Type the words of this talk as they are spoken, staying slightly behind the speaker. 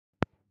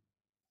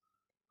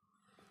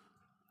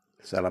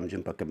Salam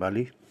jumpa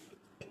kembali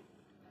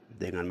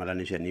dengan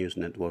Malaysia News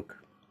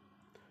Network,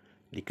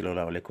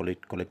 dikelola oleh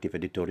Collective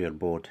Editorial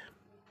Board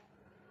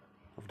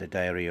of the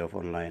Diary of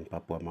Online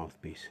Papua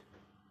Mouthpiece.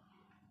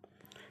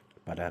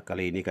 Pada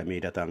kali ini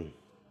kami datang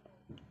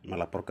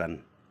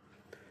melaporkan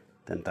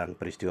tentang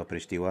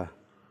peristiwa-peristiwa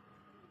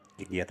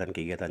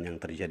kegiatan-kegiatan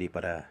yang terjadi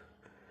pada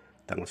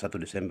tanggal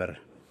 1 Desember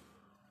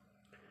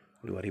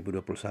 2021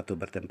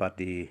 bertempat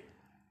di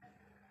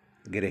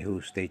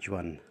Gerehu Stage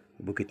 1,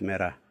 Bukit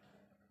Merah,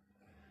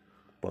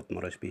 Port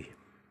Moresby,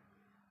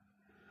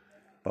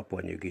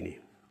 Papua New Guinea.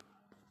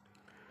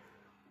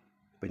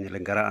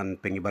 Penyelenggaraan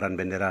pengibaran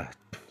bendera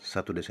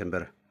 1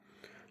 Desember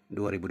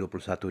 2021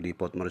 di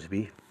Port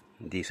Moresby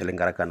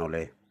diselenggarakan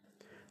oleh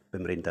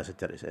pemerintah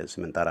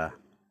sementara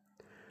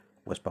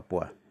West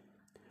Papua,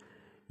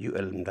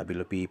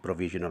 ULWP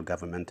Provisional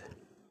Government,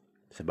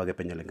 sebagai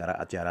penyelenggara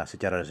acara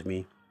secara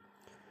resmi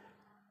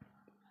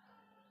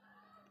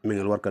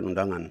mengeluarkan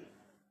undangan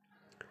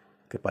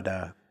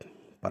kepada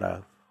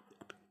para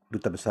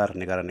duta besar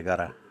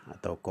negara-negara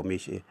atau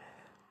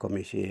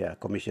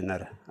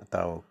komisioner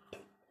atau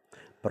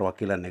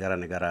perwakilan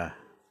negara-negara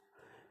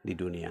di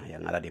dunia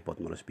yang ada di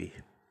Port Moresby.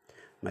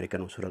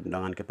 Memberikan surat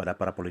undangan kepada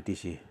para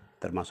politisi,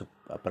 termasuk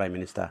Prime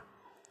Minister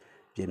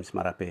James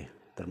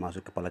Marape,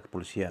 termasuk Kepala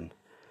Kepolisian,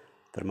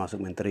 termasuk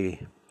Menteri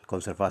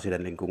Konservasi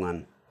dan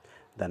Lingkungan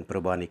dan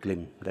Perubahan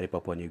Iklim dari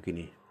Papua New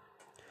Guinea.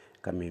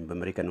 Kami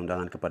memberikan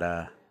undangan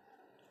kepada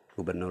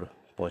Gubernur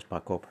Pos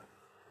Pakop,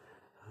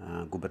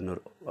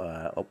 Gubernur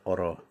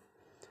Oro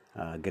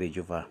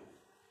Gerejuva,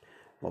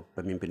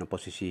 pemimpin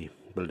oposisi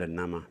Beldan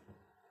Nama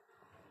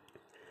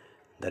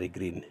dari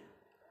Green,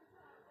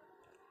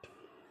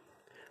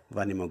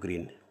 Vanimo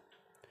Green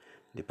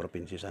di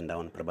Provinsi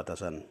Sandaun,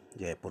 perbatasan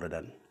Jayapura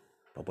dan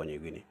Papua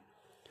New Guinea.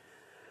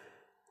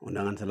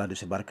 Undangan telah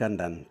disebarkan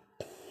dan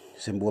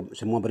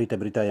semua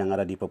berita-berita yang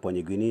ada di Papua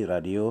New Guinea,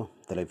 radio,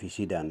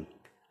 televisi dan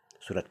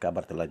surat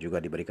kabar telah juga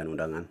diberikan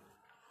undangan.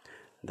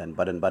 Dan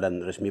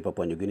badan-badan resmi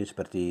Papua New Guinea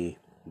seperti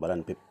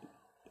Badan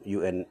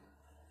UN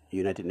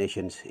United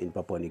Nations in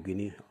Papua New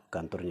Guinea,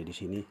 kantornya di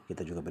sini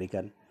kita juga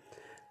berikan.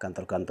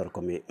 Kantor-kantor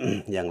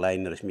yang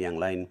lain, resmi yang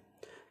lain,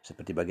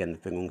 seperti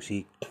bagian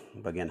pengungsi,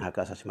 bagian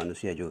hak asasi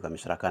manusia juga kami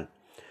serahkan.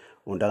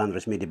 Undangan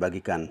resmi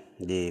dibagikan,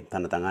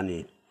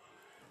 ditandatangani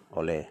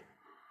oleh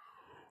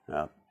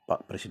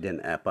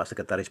Pak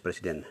Sekretaris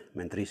Presiden,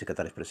 Menteri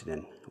Sekretaris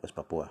Presiden West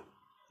Papua,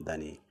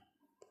 Dani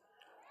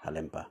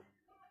Halempa.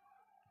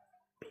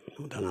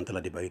 Undangan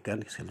telah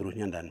dibagikan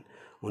seluruhnya dan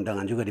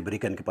undangan juga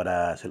diberikan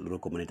kepada seluruh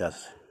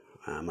komunitas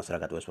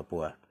masyarakat West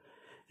Papua.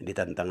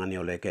 Ditandatangani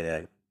oleh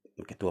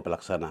Ketua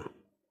Pelaksana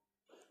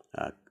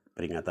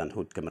peringatan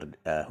HUT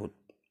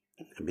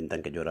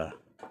Bintang Kejora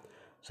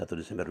 1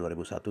 Desember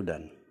 2001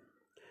 dan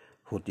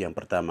HUT yang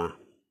pertama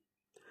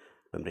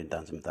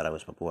pemerintahan sementara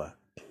West Papua.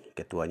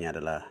 Ketuanya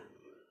adalah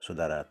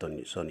Saudara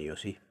Soni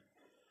Yosi.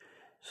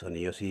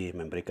 Soni Yosi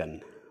memberikan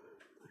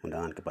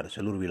undangan kepada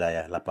seluruh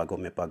wilayah Lapago,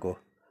 Mepago,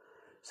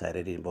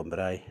 Sairedin,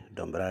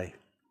 Dombrai,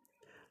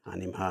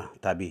 Animha,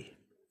 Tabi.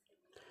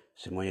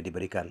 Semuanya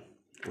diberikan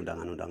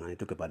undangan-undangan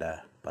itu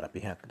kepada para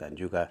pihak dan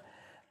juga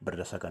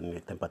berdasarkan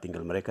tempat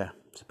tinggal mereka,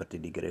 seperti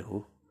di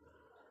Gerehu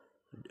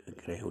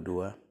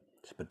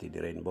 2, seperti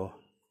di Rainbow,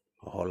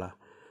 Hola.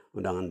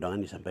 Undangan-undangan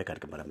disampaikan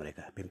kepada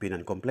mereka,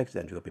 pimpinan kompleks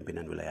dan juga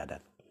pimpinan wilayah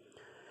adat.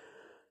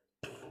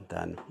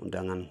 Dan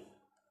undangan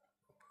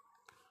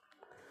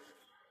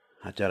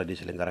acara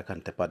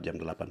diselenggarakan tepat jam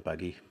 8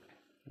 pagi,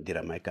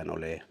 diramaikan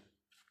oleh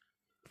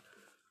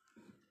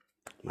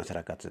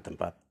masyarakat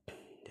setempat,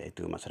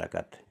 yaitu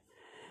masyarakat.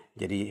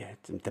 Jadi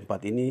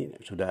tempat ini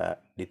sudah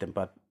di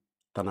tempat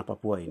tanah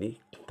Papua ini,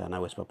 tanah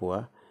West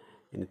Papua,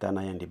 ini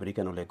tanah yang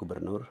diberikan oleh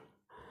gubernur.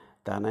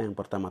 Tanah yang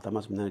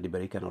pertama-tama sebenarnya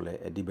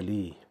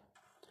dibeli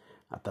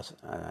atas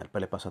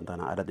pelepasan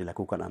tanah adat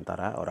dilakukan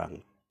antara orang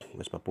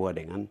West Papua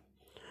dengan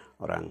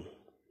orang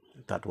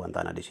Tatuan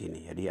tanah di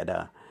sini. Jadi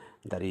ada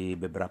dari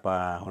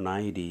beberapa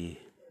honai di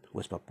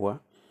West Papua,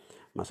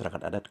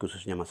 masyarakat adat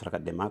khususnya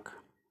masyarakat Demak,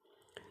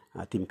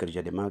 tim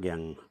kerja Demak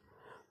yang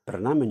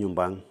pernah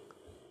menyumbang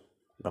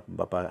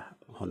Bapak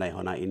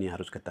honai-honai ini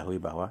harus ketahui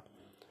bahwa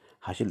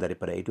hasil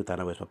daripada itu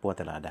tanah West Papua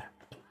telah ada.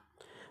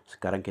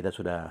 Sekarang kita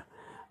sudah,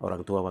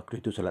 orang tua waktu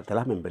itu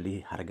telah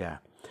membeli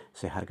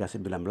seharga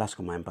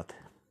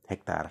 19,4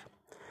 hektar.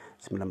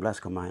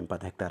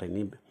 19,4 hektar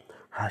ini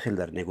hasil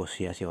dari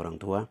negosiasi orang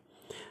tua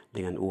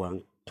dengan uang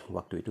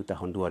waktu itu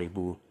tahun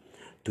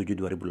 2007,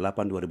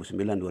 2008,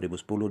 2009,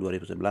 2010,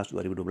 2011,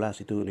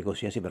 2012 itu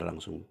negosiasi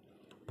berlangsung.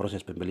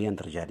 Proses pembelian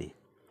terjadi.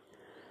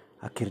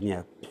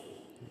 Akhirnya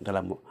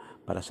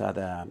pada saat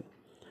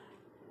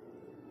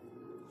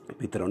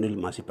Peter O'Neill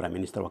masih Prime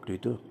Minister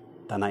waktu itu,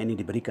 tanah ini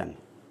diberikan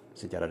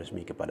secara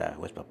resmi kepada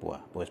West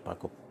Papua, West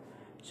Pakop,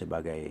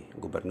 sebagai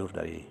gubernur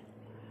dari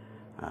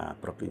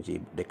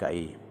Provinsi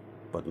DKI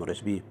Port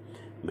Moresby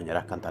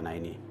menyerahkan tanah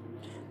ini.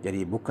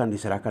 Jadi bukan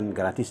diserahkan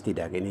gratis,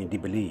 tidak, ini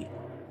dibeli.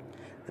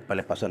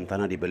 Pelepasan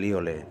tanah dibeli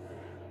oleh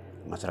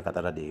masyarakat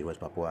adat di West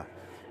Papua.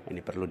 Ini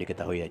perlu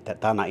diketahui.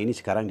 Tanah ini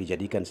sekarang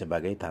dijadikan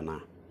sebagai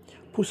tanah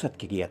pusat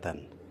kegiatan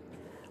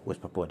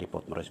West Papua di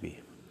Port Moresby.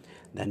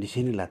 Dan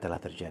disinilah telah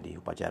terjadi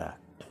upacara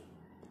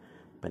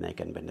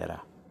penaikan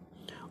bendera.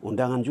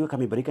 Undangan juga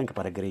kami berikan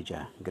kepada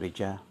gereja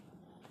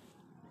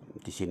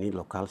di sini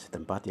lokal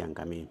setempat yang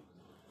kami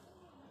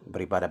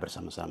beribadah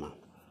bersama-sama.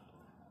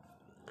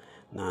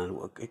 Nah,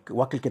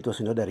 wakil ketua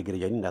sinode dari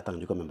gereja ini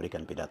datang juga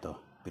memberikan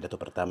pidato. Pidato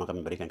pertama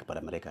kami berikan kepada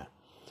mereka.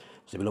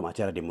 Sebelum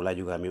acara dimulai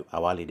juga kami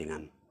awali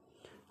dengan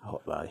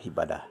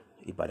ibadah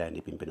yang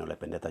dipimpin oleh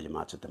pendeta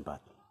jemaat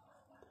setempat.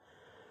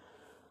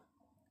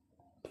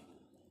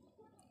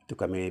 Itu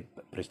kami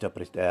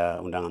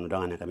peristiwa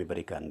undangan-undangan yang kami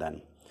berikan,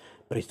 dan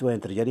peristiwa yang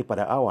terjadi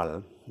pada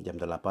awal jam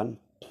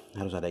 8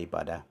 harus ada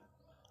ibadah,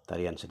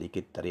 tarian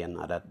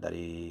adat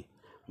dari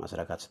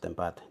masyarakat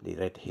setempat di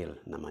Red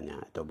Hill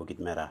namanya, atau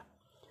Bukit Merah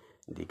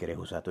di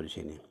Gerehu 1 di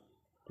sini.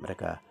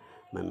 Mereka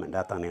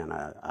datang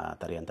dengan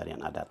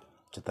tarian-tarian adat.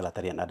 Setelah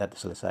tarian adat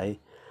selesai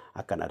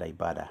akan ada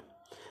ibadah.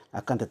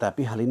 Akan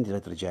tetapi hal ini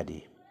tidak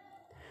terjadi.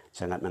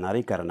 Sangat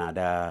menarik karena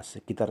ada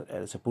sekitar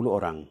 10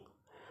 orang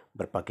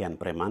berpakaian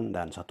preman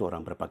dan 1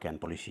 orang berpakaian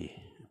polisi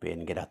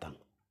PNG datang.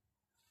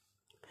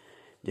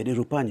 Jadi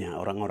rupanya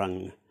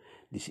orang-orang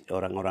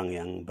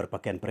yang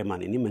berpakaian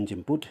preman ini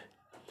menjemput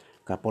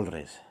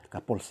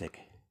Kapolsek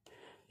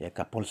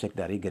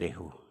dari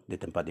Gerehu di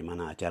tempat di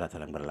mana acara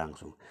sedang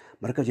berlangsung.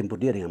 Mereka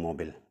jemput dia dengan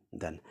mobil,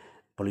 dan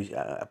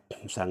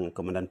sang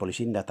komandan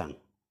polisi datang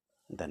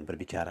dan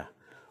berbicara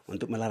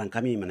untuk melarang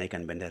kami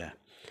menaikkan bendera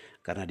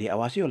karena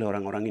diawasi oleh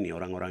orang-orang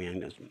yang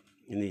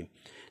ini.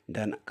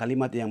 Dan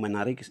kalimat yang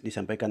menarik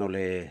disampaikan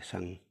oleh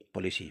sang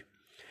polisi.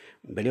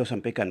 Beliau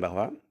sampaikan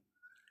bahwa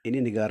ini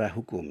negara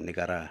hukum,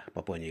 negara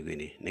Papua New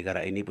Guinea.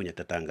 Negara ini punya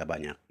tetangga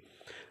banyak.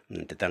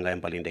 Tetangga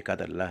yang paling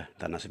dekat adalah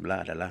tanah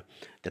sebelah adalah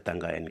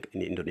tetangga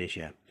ini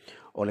Indonesia.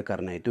 Oleh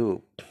karena itu,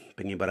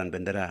 pengibaran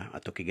bendera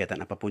atau kegiatan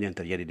apapun yang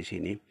terjadi di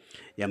sini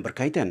yang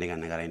berkaitan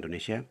dengan negara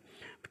Indonesia,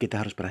 kita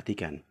harus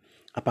perhatikan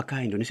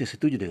apakah Indonesia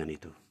setuju dengan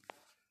itu.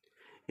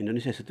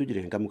 Indonesia setuju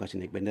dengan kamu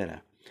kasih naik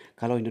bendera.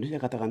 Kalau Indonesia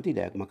katakan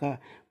tidak, maka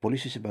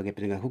polisi sebagai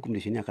penegak hukum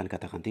di sini akan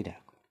katakan tidak.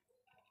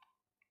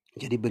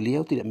 Jadi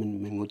beliau tidak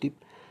mengutip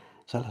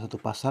salah satu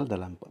pasal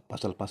dalam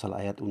pasal-pasal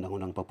ayat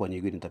Undang-Undang Papua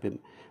New Guinea, tapi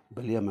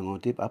beliau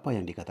mengutip apa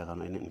yang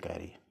dikatakan oleh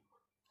NKRI.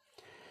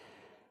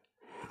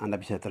 Anda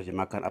bisa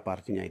terjemahkan apa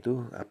artinya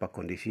itu, apa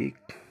kondisi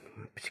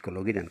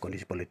psikologi dan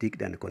kondisi politik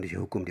dan kondisi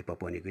hukum di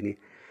Papua New Guinea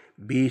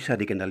bisa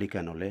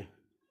dikendalikan oleh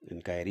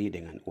NKRI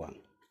dengan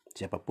uang.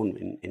 Siapapun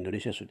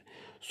Indonesia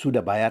sudah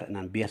bayar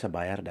dan biasa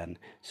bayar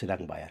dan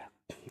sedang bayar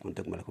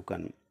untuk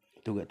melakukan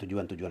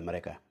tujuan-tujuan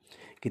mereka.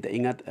 Kita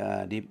ingat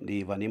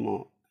di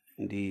Vanimo,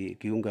 di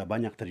Kiunga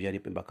banyak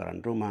terjadi pembakaran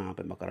rumah,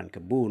 pembakaran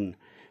kebun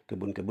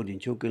di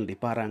Cukil, di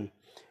Parang.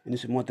 Ini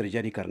semua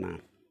terjadi karena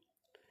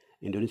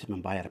Indonesia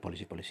membayar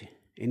polisi-polisi.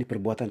 Ini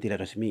perbuatan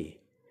tidak resmi.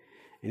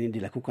 Ini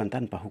dilakukan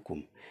tanpa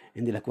hukum.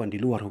 Ini dilakukan di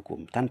luar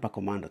hukum, tanpa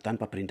komando,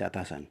 tanpa perintah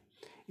atasan.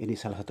 Ini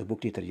salah satu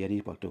bukti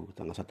terjadi waktu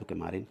tanggal 1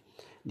 kemarin.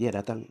 Dia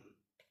datang.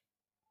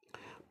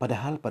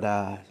 Padahal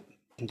pada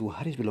 2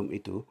 hari sebelum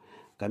itu,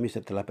 kami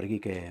setelah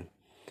pergi ke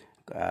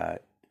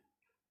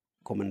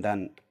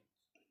komandan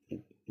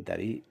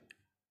dari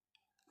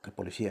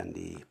kepolisian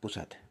di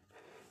pusat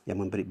yang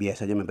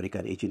biasanya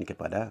memberikan izin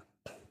kepada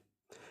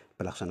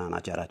pelaksanaan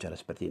acara-acara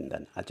seperti ini,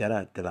 dan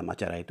dalam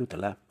acara itu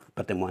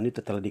pertemuan itu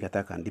telah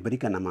dikatakan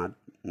diberikan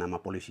nama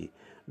polisi.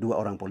 2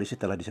 orang polisi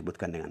telah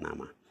disebutkan dengan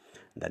nama,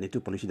 dan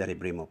itu polisi dari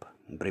Brimob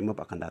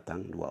akan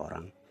datang 2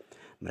 orang.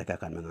 Mereka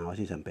akan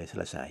mengawasi sampai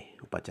selesai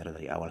upacara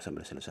dari awal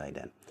sampai selesai,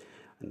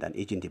 dan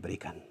izin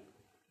diberikan.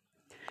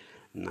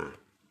 Nah,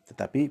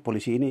 tetapi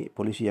polisi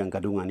yang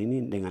gadungan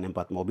ini dengan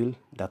 4 mobil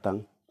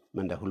datang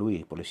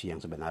mendahului polisi yang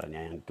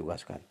sebenarnya yang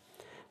ditugaskan.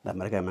 Dan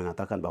mereka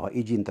mengatakan bahwa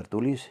izin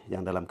tertulis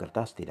yang dalam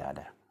kertas tidak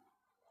ada.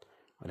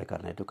 Oleh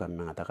karena itu kami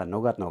mengatakan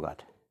nogat.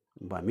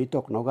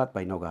 Mitok nogat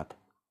by nogat.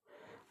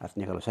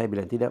 Artinya kalau saya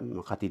bilang tidak,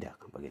 maka tidak.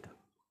 Begitu.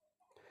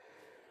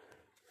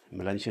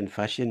 Melanesian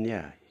fashion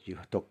ya, you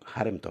talk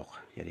harem talk.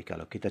 Jadi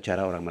kalau kita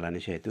cara orang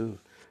Malaysia itu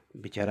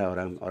bicara,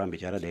 orang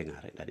bicara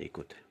dengar dan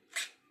ikut.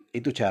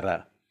 Itu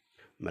cara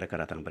mereka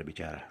datang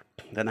berbicara.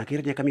 Dan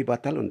akhirnya kami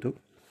batal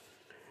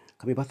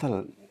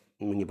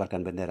mengibarkan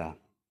bendera.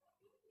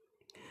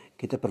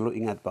 Kita perlu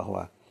ingat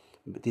bahwa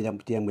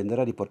tiang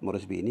bendera di Port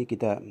Moresby ini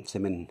kita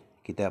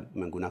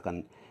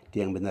menggunakan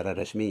tiang bendera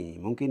resmi.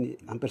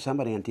 Mungkin hampir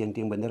sama dengan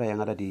tiang-tiang bendera yang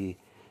ada di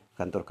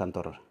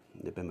kantor-kantor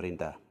di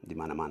pemerintah di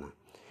mana-mana.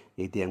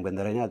 Jadi tiang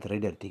benderanya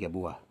terdiri dari 3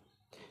 buah.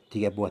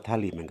 3 buah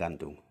tali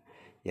menggantung.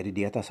 Jadi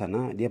di atas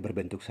sana dia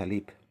berbentuk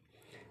salib.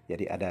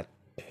 Jadi ada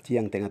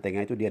tiang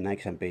tengah-tengah itu dia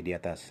naik sampai di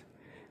atas.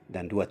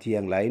 Dan 2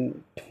 tiang lain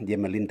dia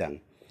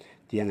melintang.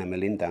 Tiang yang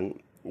melintang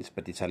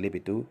seperti salib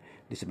itu,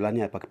 di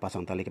sebelahnya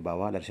pasang tali ke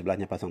bawah, dari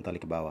sebelahnya pasang tali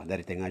ke bawah,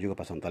 dari tengah juga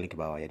pasang tali ke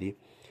bawah. Jadi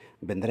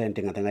bendera yang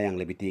tengah-tengah yang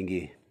lebih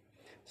tinggi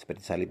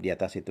seperti salib di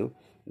atas itu,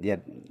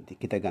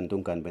 kita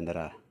gantungkan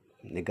bendera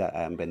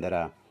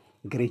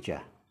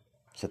gereja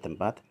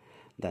setempat,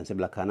 dan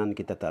sebelah kanan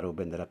kita taruh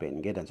bendera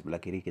PNG, dan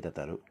sebelah kiri kita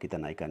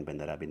naikkan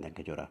bendera Bintang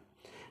Kejora.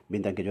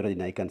 Bintang Kejora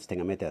dinaikkan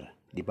 0,5 meter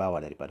di bawah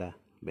daripada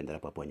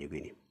bendera Papua New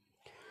Guinea.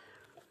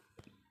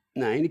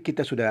 Nah, ini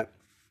kita sudah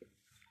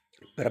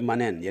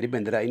permanen. Jadi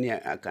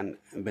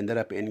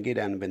bendera PNG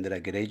dan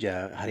bendera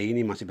gereja hari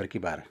ini masih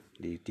berkibar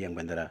di tiang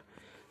bendera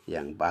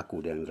yang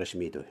baku dan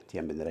resmi itu.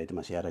 Tiang bendera itu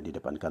masih ada di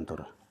depan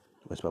kantor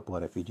West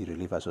Papua Refugee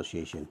Relief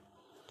Association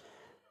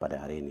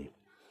pada hari ini.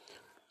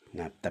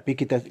 Nah, tapi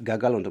kita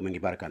gagal untuk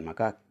mengibarkan.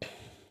 Maka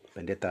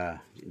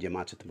pendeta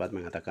jemaat setempat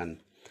mengatakan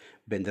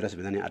bendera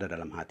sebenarnya ada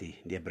dalam hati.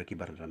 Dia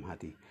berkibar dalam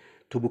hati.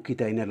 Tubuh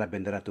kita ini adalah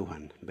bendera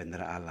Tuhan,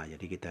 bendera Allah.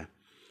 Jadi kita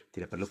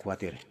tidak perlu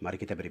khawatir. Mari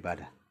kita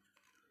beribadah.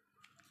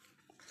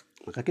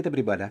 Maka kita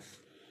beribadah.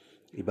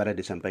 Ibadah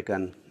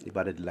disampaikan,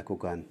 ibadah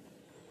dilakukan.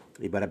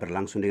 Ibadah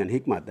berlangsung dengan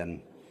hikmat.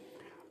 Dan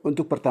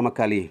untuk pertama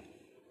kali,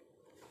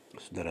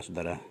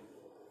 saudara-saudara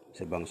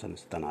sebangsa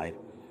setanah air,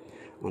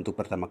 untuk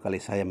pertama kali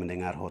saya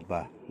mendengar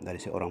khotbah dari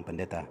seorang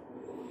pendeta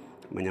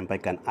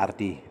menyampaikan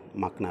arti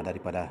makna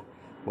daripada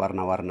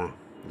warna-warna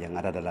yang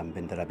ada dalam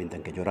bendera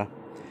bintang Kejora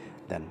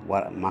dan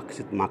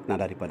maksud makna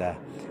daripada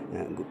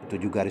 7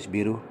 garis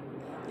biru,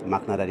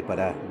 makna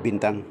daripada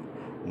bintang,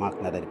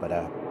 makna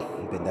daripada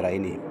bendera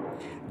ini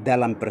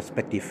dalam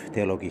perspektif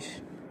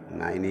teologis.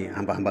 Nah, ini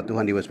hamba-hamba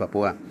Tuhan di West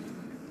Papua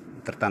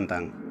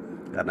tertantang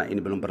karena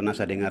ini belum pernah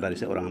saya dengar dari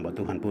seorang hamba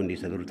Tuhan pun di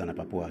seluruh tanah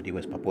Papua, di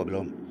West Papua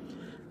belum.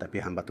 Tapi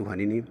hamba Tuhan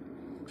ini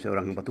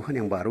seorang hamba Tuhan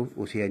yang baru,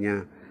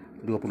 usianya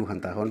 20-an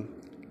tahun.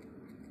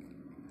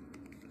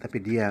 Tapi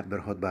dia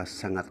berkhotbah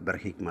sangat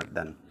berhikmat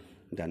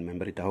dan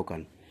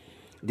memberitahukan.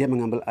 Dia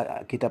mengambil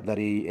kitab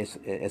dari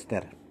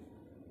Esther.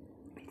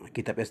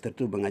 Kitab Esther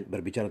itu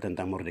berbicara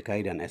tentang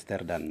Mordekai dan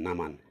Esther dan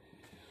Naman.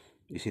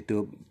 Di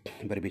situ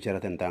berbicara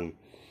tentang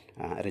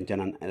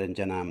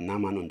rencana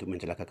Naman untuk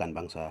mencelakakan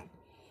bangsa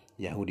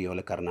Yahudi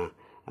oleh karena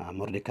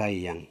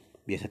Mordekai yang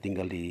biasa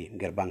tinggal di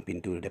gerbang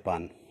pintu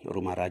depan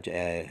rumah raja,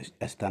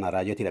 istana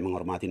raja tidak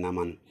menghormati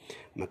Naman.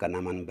 Maka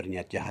Naman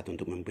berniat jahat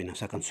untuk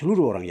membinasakan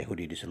seluruh orang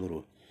Yahudi di seluruh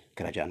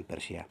kerajaan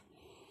Persia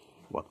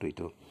waktu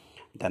itu.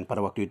 Dan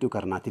pada waktu itu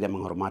karena tidak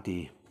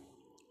menghormati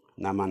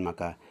Naman,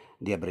 maka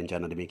dia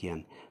berencana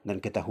demikian. Dan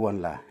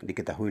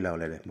diketahuilah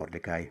oleh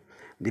Mordekai.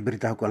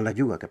 Diberitahukanlah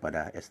juga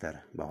kepada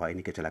Esther bahwa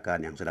ini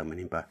kecelakaan yang sedang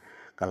menimpa.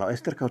 Kalau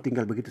Esther kau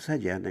tinggal begitu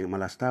saja dan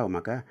malas tahu,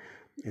 maka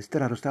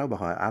Esther harus tahu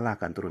bahwa Allah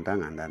akan turun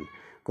tangan dan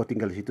kau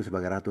tinggal di situ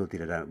sebagai ratu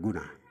tidak ada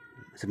guna.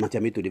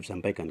 Semacam itu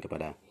disampaikan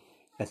kepada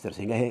Esther,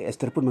 sehingga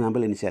Esther pun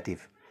mengambil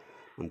inisiatif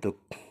untuk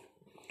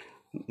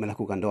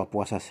melakukan doa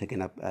puasa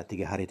segenap 3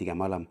 hari 3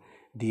 malam.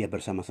 Dia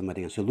bersama-sama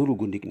dengan seluruh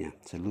gundiknya,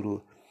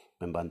 seluruh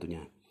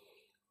pembantunya.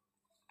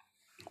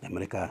 Dan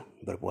mereka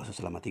berpuasa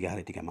selama 3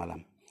 hari 3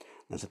 malam.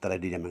 Dan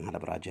setelah dia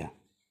menghadap raja.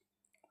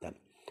 Dan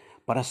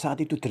pada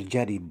saat itu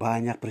terjadi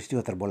banyak peristiwa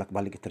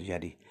terbolak-balik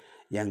terjadi.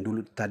 Yang dulu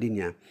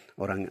tadinya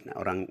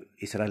orang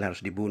Israel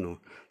harus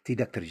dibunuh,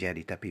 tidak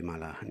terjadi, tapi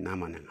malah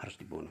Naman yang harus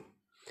dibunuh.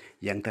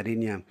 Yang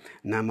tadinya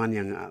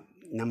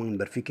Naman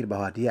berpikir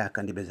bahwa dia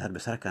akan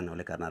dibesar-besarkan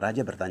oleh karena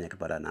raja bertanya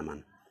kepada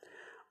Naman,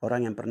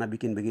 orang yang pernah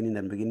bikin begini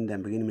dan begini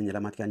dan begini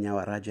menyelamatkan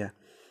nyawa raja,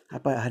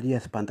 apa hadiah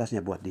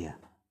sepantasnya buat dia?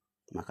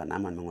 Maka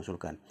Naman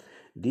mengusulkan,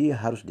 dia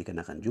harus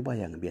dikenakan jubah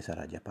yang biasa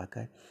raja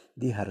pakai,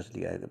 dia harus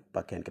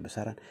pakaian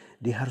kebesaran,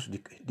 dia harus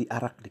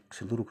diarak di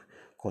seluruh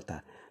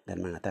kota dan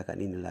mengatakan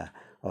inilah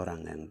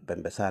orang yang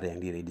pembesar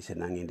yang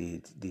disenangi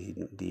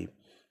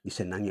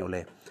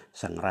oleh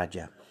sang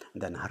raja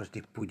dan harus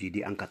dipuji,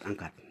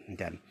 diangkat-angkat.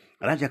 Dan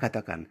raja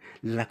katakan,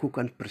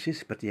 lakukan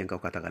persis seperti yang kau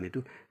katakan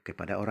itu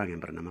kepada orang yang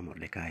bernama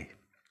Mordekai.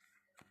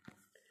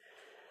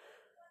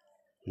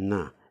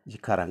 Nah,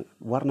 sekarang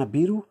warna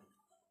biru,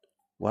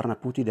 warna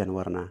putih dan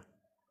warna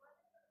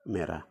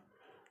merah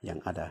yang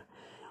ada.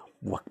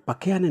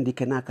 Pakaian yang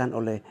dikenakan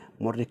oleh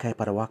Mordekai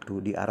pada waktu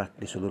diarak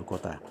di seluruh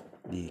kota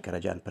di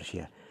kerajaan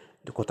Persia,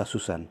 di kota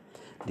Susan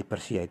di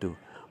Persia itu,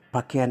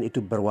 pakaian itu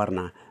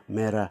berwarna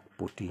merah,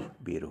 putih,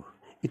 biru.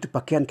 Itu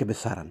pakaian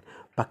kebesaran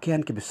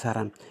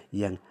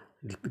yang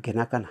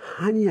dikenakan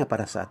hanya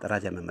pada saat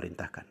raja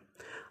memerintahkan.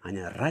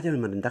 Hanya raja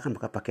memerintahkan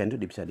maka pakaian itu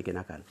bisa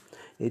dikenakan.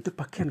 Yaitu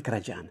pakaian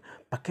kerajaan,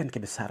 pakaian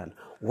kebesaran,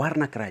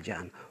 warna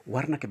kerajaan,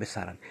 warna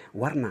kebesaran,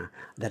 warna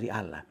dari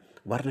Allah,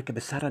 warna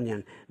kebesaran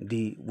yang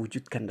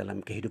diwujudkan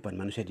dalam kehidupan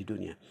manusia di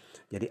dunia.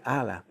 Jadi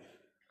Allah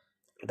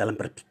dalam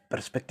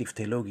perspektif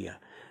teologi,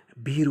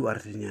 biru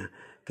artinya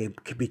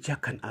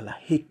kebijakan Allah,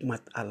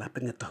 hikmat Allah,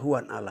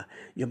 pengetahuan Allah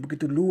yang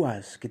begitu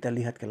luas. Kita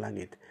lihat ke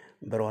langit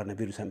berwarna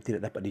biru sampai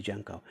tidak dapat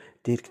dijangkau.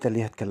 Kita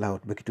lihat ke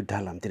laut begitu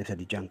dalam tidak bisa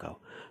dijangkau.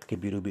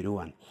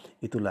 Kebiru-biruan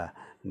itulah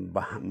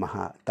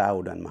maha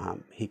tahu dan maha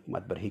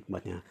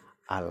berhikmatnya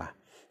Allah.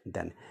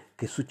 Dan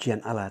kesucian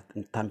Allah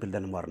tampil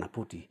dalam warna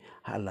putih.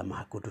 Allah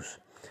maha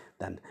kudus.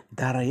 Dan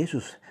darah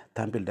Yesus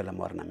tampil dalam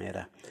warna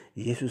merah.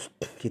 Yesus,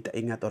 kita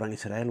ingat orang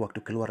Israel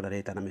waktu keluar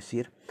dari tanah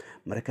Mesir,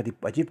 mereka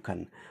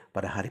diwajibkan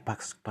pada hari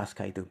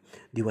Paskah itu,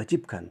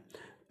 diwajibkan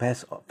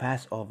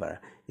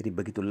Passover. Jadi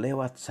begitu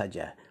lewat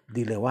saja,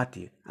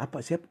 dilewati.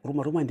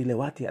 Rumah-rumah yang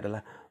dilewati adalah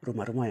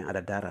rumah-rumah yang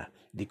ada darah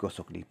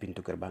digosok di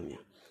pintu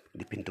gerbangnya,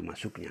 di pintu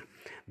masuknya.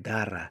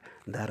 Darah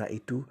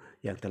itu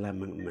yang telah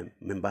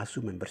membasuh,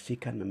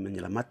 membersihkan,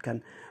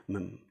 menyelamatkan,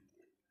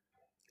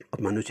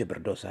 manusia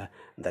berdosa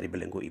dari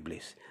belenggu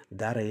iblis.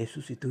 Darah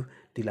Yesus itu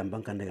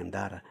dilambangkan dengan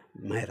darah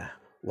merah.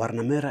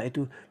 Warna merah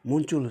itu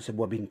muncul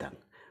sebuah bintang.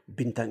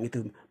 Bintang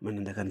itu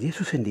menandakan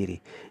Yesus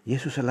sendiri.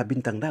 Yesus adalah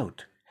bintang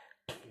Daud.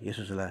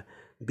 Yesus adalah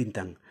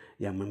bintang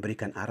yang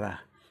memberikan arah,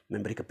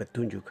 memberikan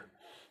petunjuk.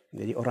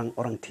 Jadi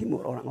orang-orang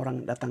timur,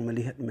 orang-orang datang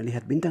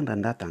melihat bintang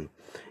dan datang.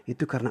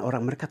 Itu karena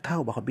mereka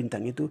tahu bahwa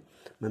bintang itu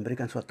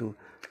memberikan suatu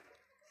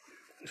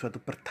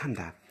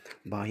pertanda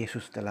bahwa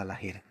Yesus telah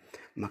lahir.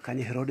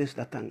 Makanya Herodes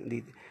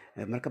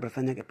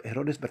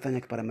Herodes bertanya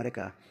kepada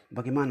mereka,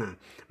 bagaimana?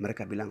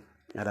 Mereka bilang,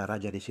 ada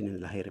raja di sini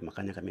lahir,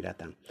 makanya kami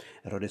datang.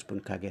 Herodes pun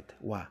kaget,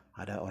 wah,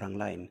 ada orang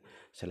lain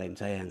selain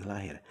saya yang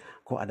lahir.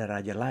 Kok ada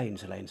raja lain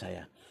selain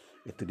saya?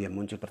 Itu dia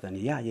muncul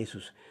pertanyaan, ya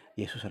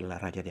Yesus adalah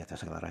raja di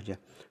atas segala raja,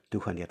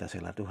 Tuhan di atas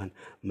segala Tuhan.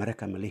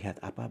 Mereka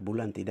melihat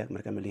bulan tidak,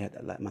 mereka melihat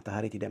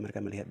matahari tidak, mereka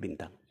melihat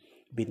bintang.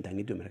 Bintang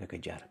itu mereka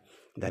kejar.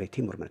 Dari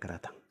timur mereka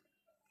datang.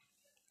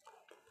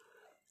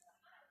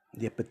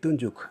 Dia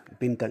petunjuk,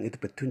 bintang itu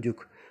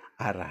petunjuk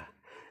arah.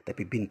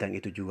 Tapi bintang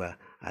itu juga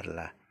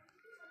adalah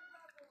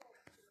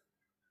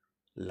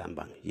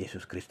lambang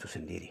Yesus Kristus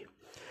sendiri.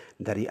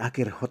 Dari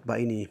akhir khotbah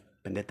ini,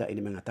 pendeta ini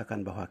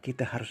mengatakan bahwa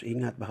kita harus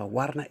ingat bahwa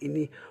warna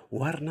ini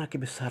warna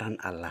kebesaran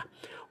Allah,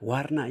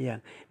 warna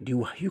yang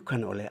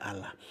diwahyukan oleh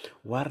Allah,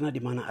 warna di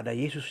mana ada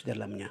Yesus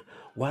dalamnya,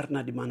 warna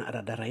di mana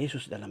ada darah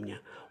Yesus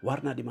dalamnya,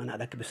 warna di mana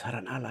ada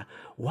kebesaran Allah,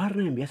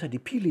 warna yang biasa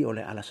dipilih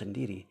oleh Allah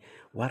sendiri,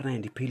 warna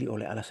yang dipilih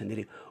oleh Allah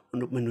sendiri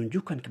untuk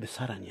menunjukkan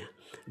kebesarannya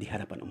di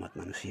hadapan umat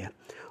manusia.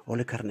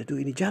 Oleh karena itu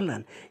ini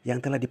jalan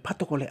yang telah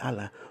dipatok oleh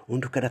Allah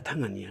untuk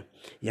kedatangannya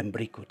yang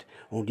berikut.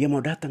 Dia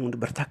mau datang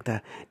untuk bertakhta,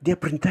 dia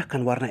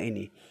perintahkan warna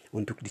ini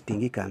untuk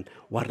ditinggikan,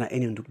 warna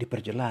ini untuk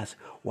diperjelas,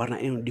 warna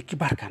ini untuk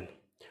dikibarkan.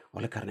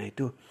 Oleh karena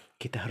itu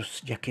kita harus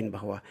yakin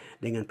bahwa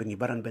dengan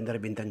pengibaran bendera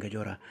bintang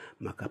Kejora,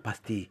 maka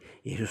pasti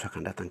Yesus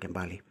akan datang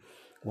kembali.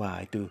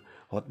 Wah, itu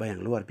khotbah yang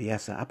luar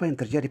biasa. Apa yang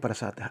terjadi pada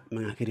saat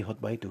mengakhiri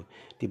khotbah itu?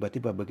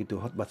 Tiba-tiba begitu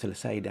khotbah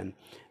selesai dan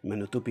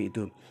menutupi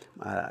itu,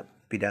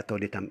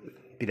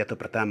 pidato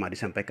pertama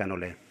disampaikan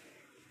oleh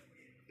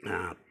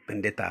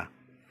pendeta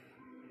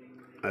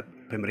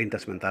pemerintah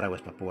sementara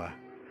West Papua.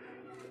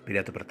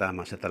 Pidato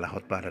pertama setelah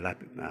khotbah adalah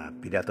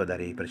pidato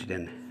dari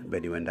Presiden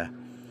Bendera,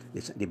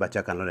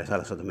 dibacakan oleh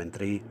salah satu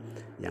menteri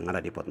yang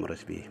ada di Port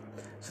Moresby.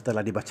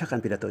 Setelah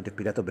dibacakan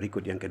pidato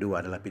berikut, yang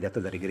kedua adalah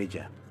pidato dari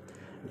gereja.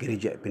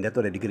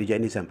 Pidato dari gereja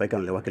ini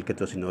disampaikan oleh Wakil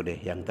Ketua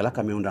Sinode yang telah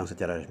kami undang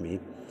secara resmi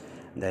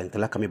dan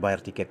telah kami bayar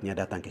tiketnya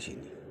datang ke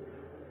sini.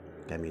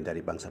 Kami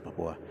dari bangsa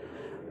Papua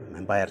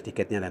membayar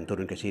tiketnya dan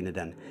turun ke sini,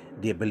 dan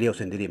beliau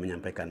sendiri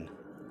menyampaikan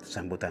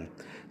sambutan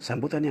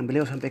yang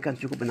beliau sampaikan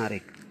cukup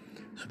menarik.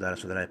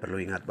 Saudara-saudara perlu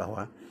ingat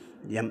bahwa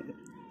yang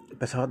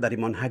pesawat dari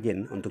Mount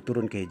Hagen untuk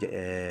turun ke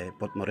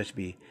Port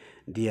Moresby,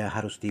 dia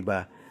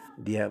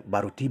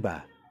baru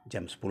tiba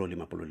jam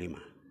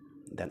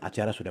 10.55 dan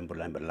acara sudah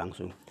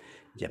berlangsung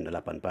jam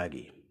 8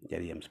 pagi.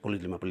 Jadi jam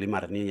 10.55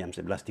 ini jam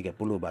 11.30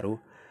 baru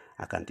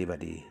akan tiba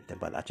di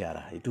tempat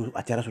acara. Itu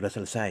acara sudah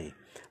selesai.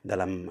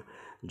 Dalam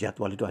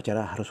jadwal itu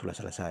acara harus sudah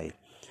selesai.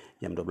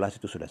 Jam 12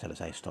 itu sudah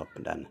selesai stop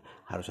dan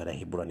harus ada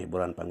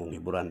hiburan-hiburan, panggung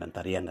hiburan dan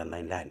tarian dan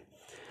lain-lain.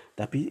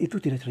 Tapi itu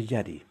tidak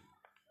terjadi.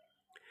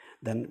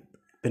 Dan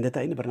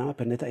pendeta ini bernama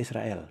pendeta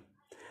Israel.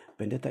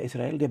 Pendeta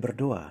Israel dia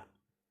berdoa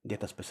di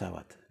atas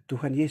pesawat.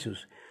 Tuhan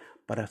Yesus,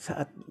 pada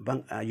saat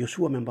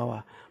Yosua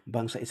membawa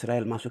bangsa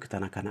Israel masuk ke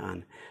tanah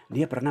Kanaan,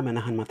 dia pernah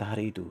menahan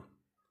matahari itu,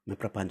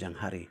 memperpanjang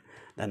hari,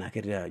 dan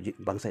akhirnya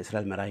bangsa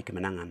Israel meraih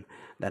kemenangan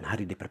dan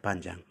hari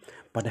diperpanjang.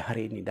 Pada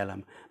hari ini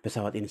dalam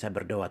pesawat ini saya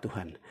berdoa,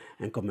 Tuhan,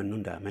 Engkau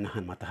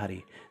menahan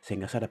matahari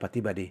sehingga saya dapat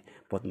tiba di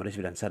Port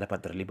Moresby dan saya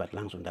dapat terlibat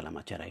langsung dalam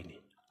acara ini.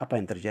 Apa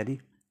yang terjadi?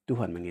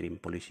 Tuhan mengirim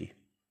polisi.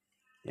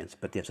 Yang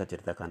seperti yang saya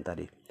ceritakan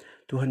tadi,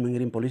 Tuhan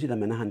mengirim polisi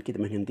dan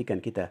menghentikan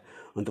kita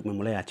untuk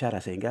memulai acara,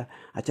 sehingga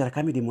acara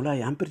kami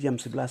dimulai hampir jam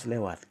 11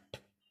 lewat.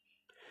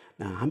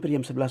 Nah, hampir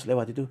jam 11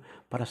 lewat itu,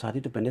 pada saat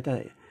itu pendeta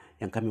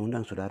yang kami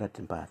undang saudara di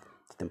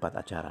tempat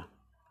acara.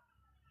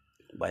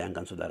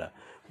 Bayangkan saudara,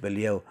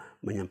 beliau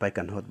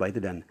menyampaikan khotbah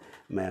itu dan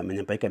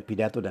menyampaikan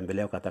pidato, dan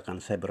beliau katakan,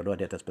 saya berdoa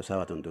di atas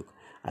pesawat untuk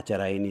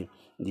acara ini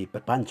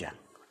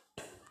diperpanjang.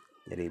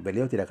 Jadi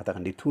beliau tidak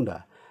katakan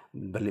ditunda,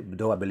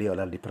 doa beliau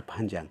adalah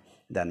diperpanjang.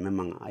 Dan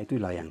memang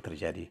itulah yang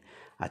terjadi.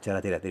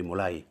 Acara tidak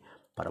dimulai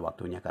pada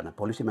waktunya karena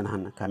polisi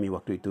menahan kami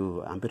waktu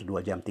itu hampir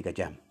 2 jam, 3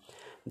 jam.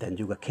 Dan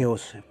juga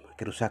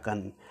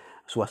kerusakan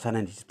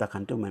suasana yang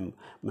diciptakan itu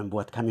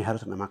membuat kami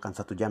harus memakan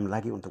 1 jam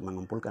lagi untuk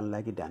mengumpulkan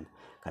lagi dan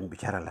kami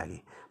bicara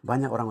lagi.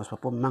 Banyak orang West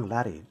Papua memang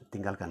lari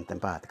tinggalkan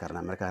tempat karena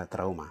mereka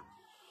trauma.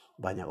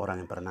 Banyak orang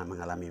yang pernah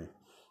mengalami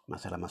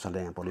masalah-masalah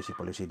dengan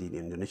polisi-polisi di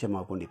Indonesia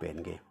maupun di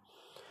PNG.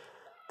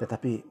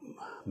 Tetapi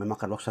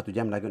memakan waktu 1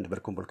 jam lagi untuk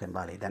berkumpul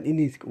kembali. Dan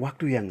ini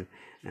waktu yang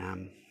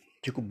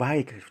cukup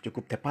baik,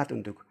 cukup tepat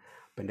untuk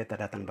pendeta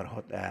datang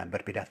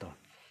berpidato.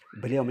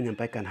 Beliau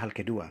menyampaikan hal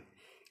kedua,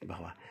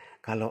 bahwa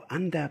kalau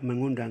Anda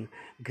mengundang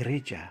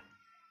gereja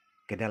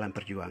ke dalam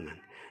perjuangan.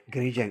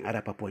 Gereja yang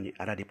ada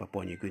di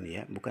Papua New Guinea,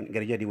 ya, bukan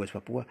gereja di West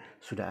Papua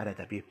sudah ada,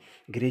 tapi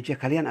gereja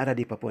kalian ada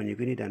di Papua New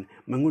Guinea dan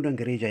mengundang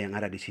gereja yang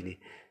ada di sini,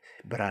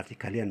 berarti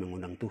kalian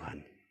mengundang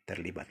Tuhan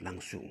terlibat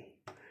langsung.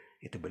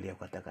 Itu beliau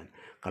katakan,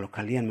 kalau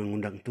kalian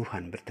mengundang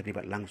Tuhan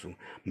berterlibat langsung,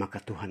 maka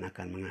Tuhan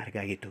akan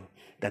menghargai itu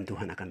dan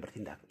Tuhan akan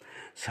bertindak.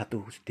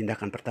 Satu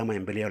tindakan pertama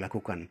yang beliau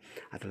lakukan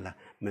adalah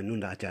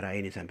menunda acara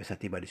ini sampai saya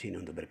tiba di sini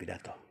untuk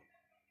berpidato.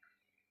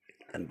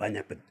 Dan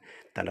banyak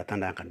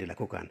tanda-tanda akan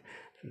dilakukan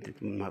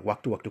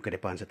waktu-waktu ke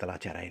depan setelah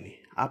acara ini.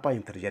 Apa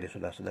yang terjadi,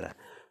 saudara-saudara?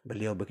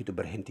 Beliau begitu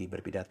berhenti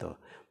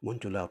berpidato,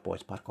 muncullah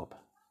Poes Parkop,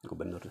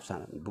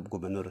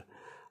 gubernur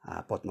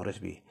Port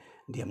Moresby.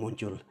 Dia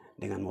muncul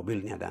dengan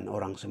mobilnya dan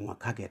orang semua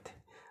kaget.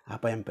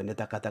 Apa yang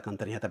pendeta katakan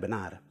ternyata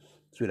benar.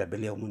 Sudah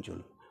beliau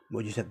muncul.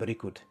 Mujizat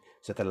berikut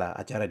setelah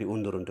acara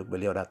diundur untuk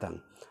beliau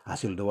datang,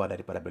 hasil doa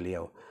daripada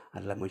beliau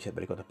adalah mujizat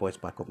berikut, Poes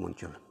Parkop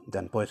muncul.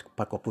 Dan Poes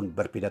Parkop pun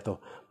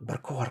berpidato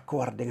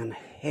berkoar-koar dengan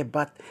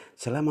hebat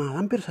selama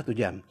hampir 1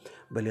 jam.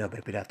 Beliau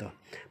berpidato.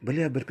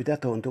 Beliau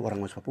berpidato untuk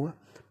orang West Papua.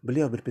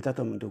 Beliau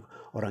berpidato untuk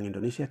orang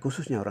Indonesia,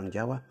 khususnya orang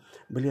Jawa.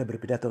 Beliau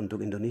berpidato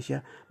untuk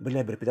Indonesia.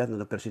 Beliau berpidato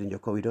untuk Presiden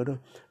Joko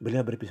Widodo.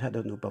 Beliau berpidato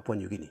untuk Papua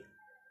New Guinea.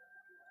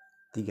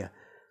 Tiga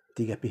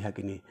pihak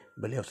ini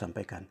beliau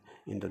sampaikan,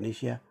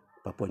 Indonesia,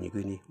 Papua New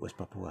Guinea, West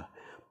Papua.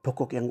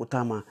 Pokok yang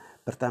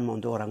pertama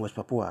untuk orang West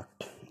Papua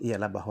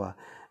ialah bahwa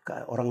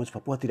orang West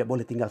Papua tidak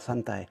boleh tinggal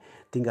santai,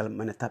 tinggal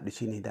menetap di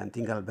sini dan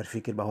tinggal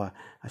berpikir bahwa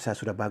saya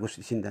sudah bagus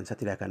di sini dan saya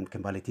tidak akan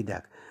kembali.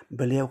 Tidak.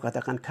 Beliau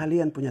katakan,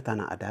 kalian punya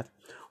tanah adat.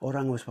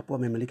 Orang West Papua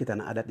memiliki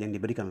tanah adat yang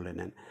diberikan oleh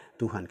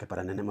Tuhan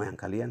kepada nenek moyang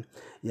kalian,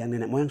 yang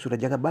nenek moyang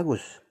sudah jaga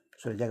bagus,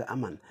 sudah jaga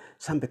aman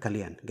sampai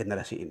kalian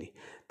generasi ini.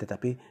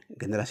 Tetapi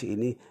generasi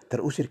ini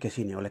terusir ke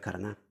sini oleh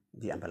karena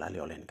diambil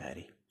alih oleh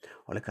NKRI.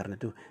 Oleh karena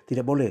itu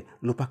tidak boleh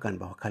lupakan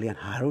bahwa kalian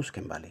harus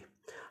kembali,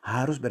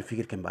 harus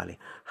berpikir kembali,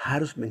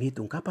 harus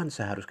menghitung kapan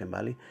saya harus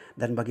kembali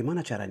dan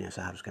bagaimana caranya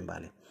saya harus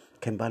kembali.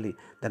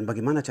 Dan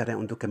bagaimana caranya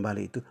untuk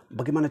kembali itu,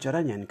 bagaimana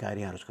caranya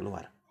NKRI harus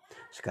keluar.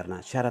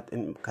 Karena syarat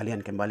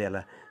kalian kembali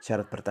adalah,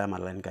 syarat pertama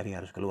adalah NKRI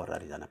harus keluar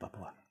dari tanah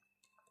Papua.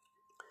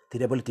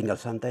 Tidak boleh tinggal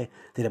santai,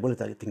 tidak boleh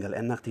tinggal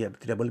enak,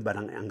 tidak boleh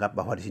barang anggap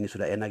bahwa di sini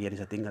sudah enak jadi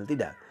saya tinggal.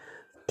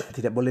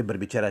 Tidak boleh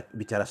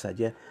bicara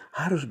saja,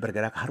 harus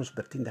bergerak, harus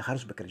bertindak,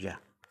 harus bekerja.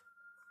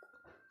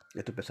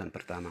 Itu pesan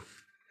pertama.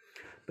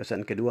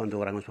 Pesan kedua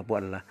untuk orang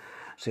Papua adalah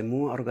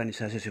semua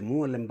organisasi,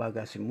 semua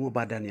lembaga, semua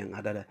badan yang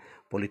ada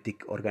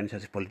politik,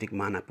 organisasi politik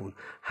manapun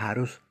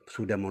harus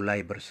sudah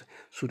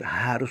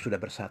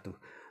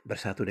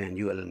bersatu dengan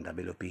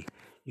ULMWP,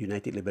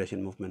 United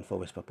Liberation Movement for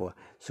West Papua.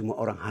 Semua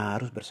orang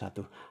harus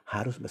bersatu,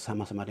 harus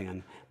bersama-sama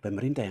dengan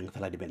pemerintah yang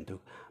telah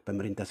dibentuk,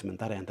 pemerintah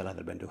sementara yang telah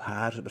terbentuk,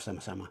 harus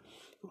bersama-sama.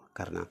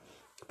 Karena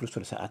terus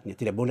pada saatnya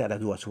tidak boleh ada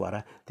 2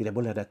 suara, tidak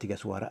boleh ada 3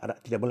 suara,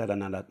 tidak boleh ada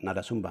nada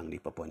sumbang di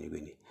Papua New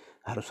Guinea.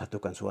 Harus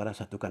satukan suara,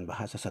 satukan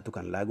bahasa,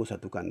 satukan lagu,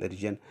 satukan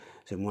dirijen,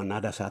 semua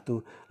nada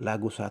satu,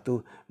 lagu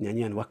satu,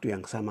 nyanyian waktu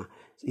yang sama,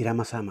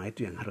 irama sama,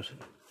 itu yang harus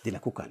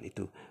dilakukan.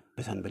 Itu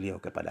pesan beliau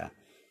kepada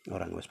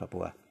orang West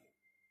Papua.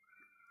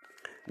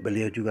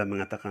 Beliau juga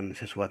mengatakan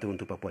sesuatu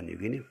untuk Papua New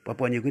Guinea.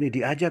 Papua New Guinea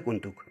diajak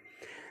untuk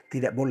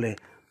tidak boleh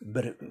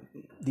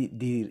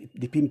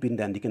dipimpin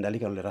dan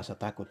dikendalikan oleh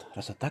rasa takut.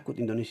 Rasa takut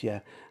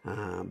Indonesia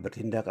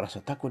bertindak,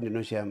 rasa takut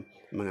Indonesia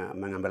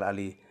mengambil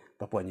alih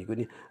Papua New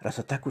Guinea,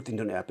 rasa takut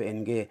Indonesia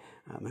PNG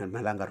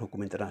melanggar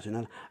hukum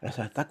internasional,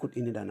 rasa takut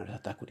ini dan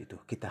rasa takut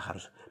itu. Kita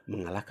harus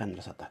mengalahkan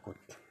rasa takut.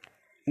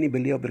 Ini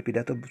beliau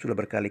berpidato sudah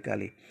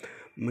berkali-kali.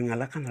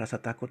 Mengalahkan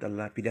rasa takut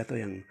adalah pidato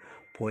yang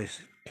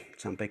Poes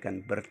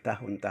sampaikan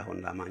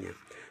bertahun-tahun lamanya.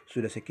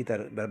 Sudah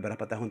sekitar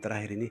beberapa tahun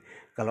terakhir ini,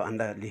 kalau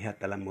Anda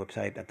lihat dalam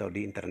website atau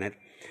di internet,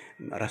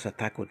 rasa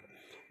takut,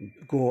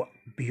 go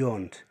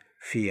beyond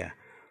fear,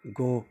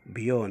 go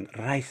beyond,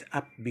 rise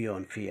up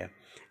beyond fear,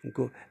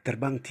 go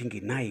terbang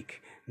tinggi,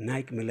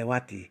 naik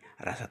melewati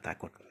rasa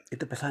takut.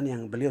 Itu pesan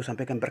yang beliau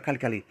sampaikan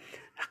berkali-kali.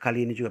 Kali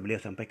ini juga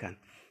beliau sampaikan,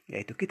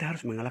 yaitu kita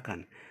harus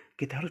mengalahkan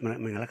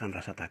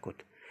rasa takut.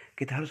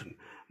 Kita harus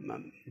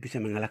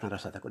bisa mengalahkan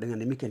rasa takut. Dengan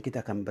demikian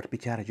kita akan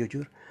berbicara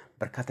jujur,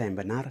 berkata yang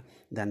benar,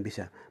 dan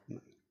bisa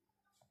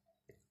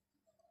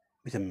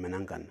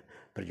memenangkan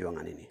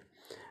perjuangan ini.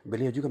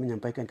 Beliau juga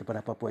menyampaikan kepada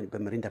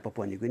pemerintah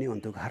Papua New Guinea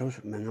untuk harus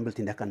mengambil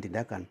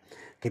tindakan-tindakan.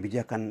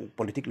 Kebijakan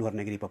politik luar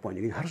negeri Papua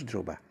New Guinea harus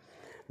dirubah.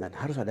 Dan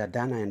harus ada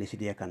dana yang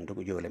disediakan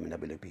untuk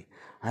ULMWP.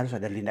 Harus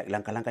ada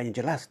langkah-langkah yang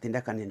jelas,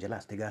 tindakan yang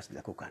jelas, tegas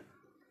dilakukan.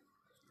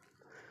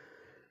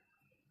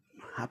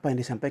 Apa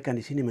yang disampaikan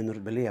di sini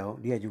menurut beliau,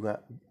 dia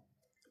juga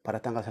pada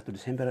tanggal 1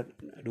 Desember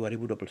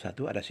 2021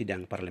 ada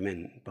sidang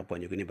parlemen Papua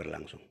New Guinea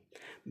berlangsung.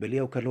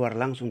 Beliau keluar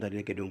langsung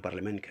dari gedung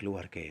parlemen,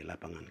 keluar ke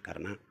lapangan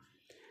karena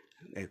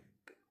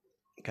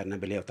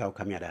beliau tahu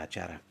kami ada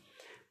acara.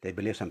 Tapi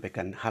beliau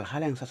sampaikan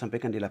hal-hal yang saya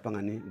sampaikan di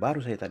lapangan ini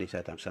baru saya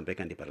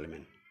sampaikan di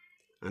parlemen.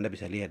 Anda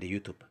bisa lihat di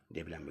YouTube,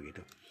 dia bilang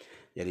begitu.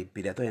 Jadi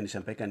pidato yang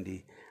disampaikan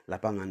di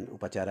lapangan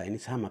upacara ini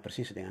sama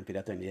persis dengan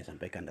pidato yang dia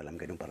sampaikan dalam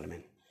gedung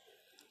parlemen.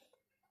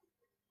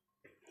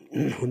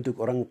 Untuk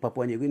orang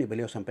Papua New Guinea,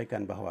 beliau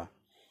sampaikan bahwa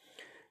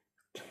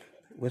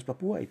West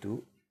Papua itu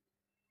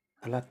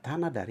adalah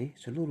tanah dari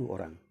seluruh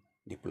orang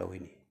di pulau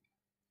ini.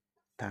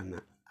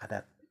 Tanah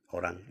adat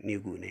orang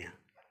New Guinea.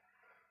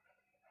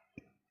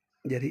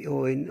 Jadi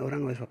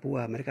orang West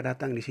Papua, mereka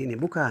datang di sini.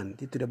 Bukan,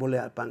 itu tidak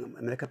boleh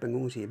mereka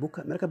pengungsi.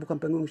 Bukan, mereka bukan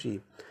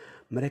pengungsi.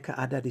 Mereka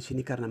ada di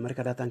sini karena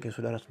mereka datang ke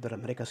saudara-saudara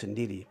mereka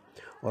sendiri.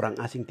 Orang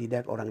asing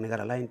tidak, orang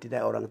negara lain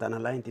tidak, orang tanah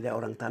lain tidak,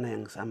 orang tanah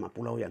yang sama,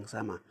 pulau yang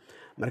sama.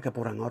 Mereka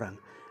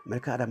orang-orang.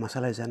 Mereka ada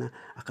masalah di sana,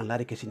 akan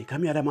lari ke sini.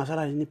 Kami ada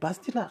masalah di sini,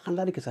 pastilah akan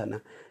lari ke sana.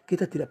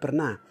 Kita tidak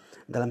pernah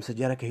dalam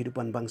sejarah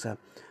kehidupan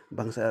bangsa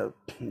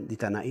di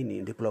tanah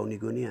ini, di Pulau New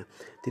Guinea,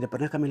 tidak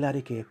pernah kami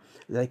larikan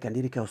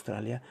diri ke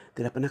Australia,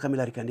 tidak pernah kami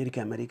larikan diri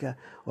ke Amerika.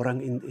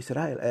 Orang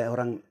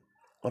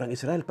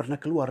Israel pernah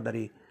keluar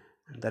dari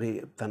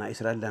tanah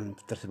Israel dan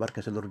tersebar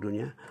ke seluruh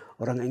dunia.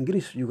 Orang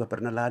Inggris juga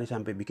pernah lari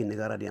sampai bikin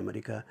negara di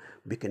Amerika,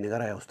 bikin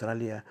negara di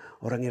Australia.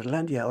 Orang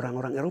Irlandia,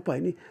 orang-orang Eropa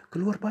ini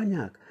keluar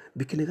banyak,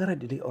 bikin negara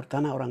di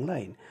tanah orang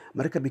lain.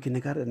 Mereka bikin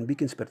negara dan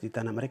bikin seperti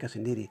tanah mereka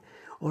sendiri.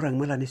 Orang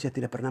Melanesia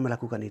tidak pernah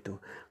melakukan itu.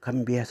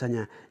 Kami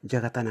biasanya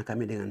jaga tanah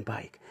kami dengan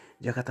baik,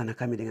 jaga tanah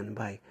kami dengan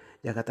baik,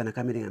 jaga tanah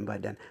kami dengan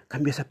baik, dan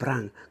kami biasa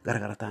perang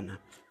gara-gara tanah.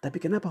 Tapi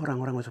kenapa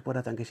orang-orang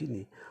Papua datang ke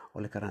sini?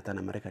 Oleh karena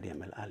tanah mereka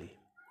diambil alih.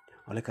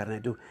 Oleh karena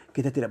itu,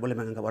 kita tidak boleh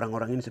menganggap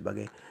orang-orang ini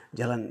sebagai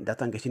jalan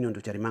datang ke sini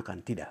untuk cari makan.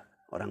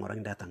 Tidak.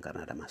 Orang-orang datang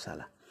karena ada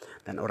masalah.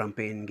 Dan orang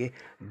PNG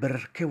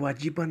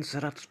berkewajiban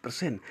 100%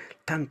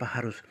 tanpa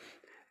harus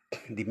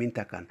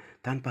dimintakan,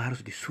 tanpa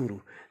harus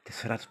disuruh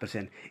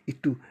 100%.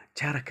 Itu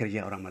cara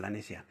kerja orang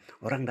Melanesia.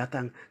 Orang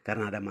datang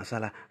karena ada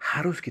masalah,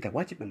 harus kita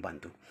wajib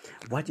membantu,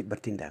 wajib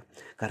bertindak.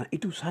 Karena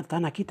itu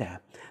tanah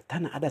kita,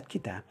 tanah adat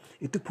kita,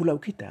 itu pulau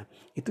kita,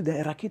 itu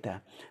daerah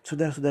kita.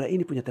 Saudara-saudara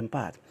ini punya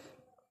tempat.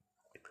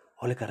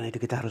 Oleh karena itu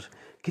kita harus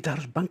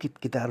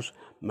bangkit, kita harus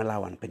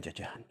melawan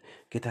penjajahan.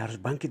 Kita harus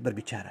bangkit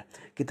berbicara,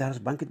 kita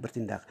harus bangkit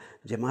bertindak.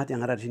 Jemaat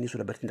yang ada di sini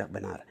sudah bertindak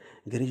benar.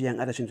 Gereja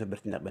yang ada di sini sudah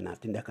bertindak benar.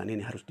 Tindakan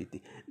ini harus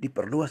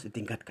diperluas,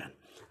 ditingkatkan.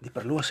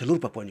 Diperluas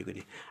seluruh Papua New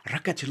Guinea.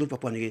 Rakyat seluruh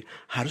Papua New Guinea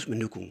harus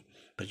mendukung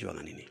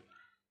perjuangan ini.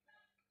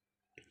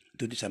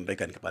 Itu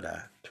disampaikan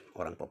kepada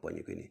orang Papua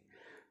New Guinea.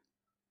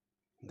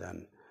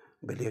 Dan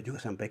beliau juga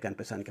sampaikan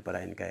pesan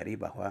kepada NKRI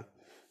bahwa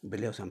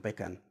beliau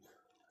sampaikan,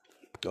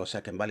 kalau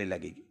saya kembali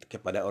lagi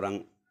kepada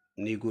orang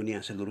New Guinea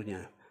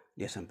seluruhnya,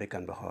 dia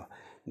sampaikan bahwa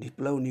di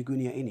Pulau New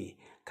Guinea ini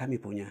kami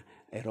punya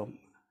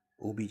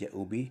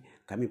ubi,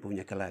 kami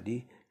punya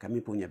keladi, kami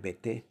punya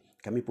bete,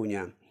 kami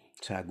punya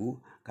sagu,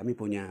 kami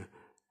punya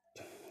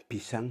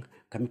pisang,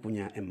 kami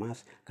punya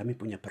emas, kami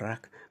punya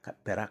perak,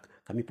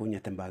 kami punya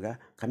tembaga,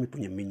 kami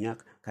punya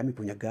minyak, kami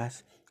punya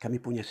gas, kami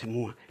punya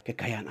semua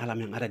kekayaan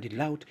alam yang ada di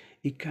laut,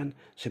 ikan,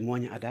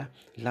 semuanya ada.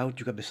 Laut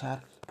juga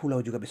besar, pulau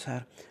juga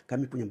besar.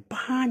 Kami punya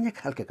banyak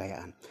hal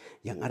kekayaan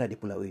yang ada di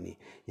pulau ini.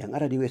 Yang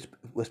ada di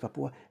West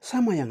Papua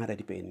sama yang ada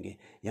di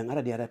PNG. Yang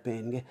ada di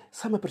PNG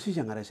sama persis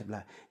yang ada di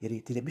sebelah. Jadi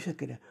tidak bisa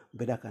kita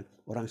bedakan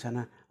orang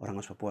sana, orang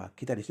West Papua.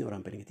 Kita di sini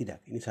orang PNG, tidak.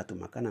 Ini satu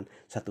makanan,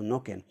 satu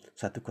noken,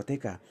 satu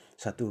koteka,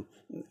 satu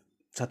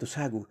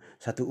sagu,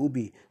 satu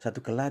ubi, satu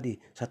keladi,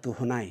 satu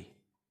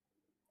honai.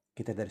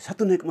 Kita dari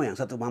satu nenek moyang,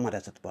 satu mama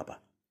dan satu papa.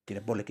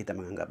 Tidak boleh kita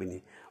menganggap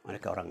ini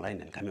mereka orang lain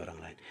dan kami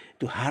orang lain.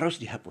 Itu harus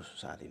dihapus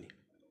saat ini.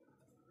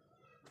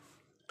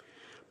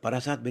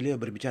 Pada saat beliau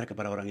berbicara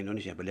kepada orang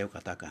Indonesia, beliau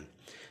katakan,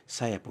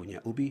 saya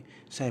punya ubi,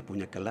 saya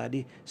punya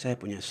keladi, saya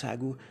punya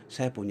sagu,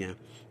 saya punya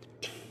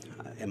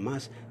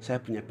emas, saya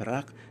punya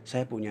perak,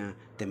 saya punya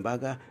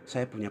tembaga,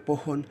 saya punya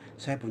pohon,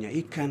 saya punya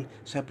ikan,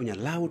 saya punya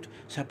laut,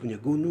 saya punya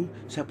gunung,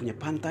 saya punya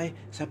pantai,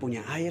 saya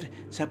punya air,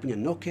 saya punya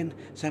noken,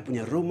 saya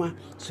punya rumah,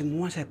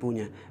 semua saya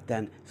punya.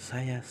 Dan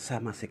saya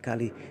sama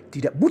sekali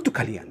tidak butuh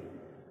kalian.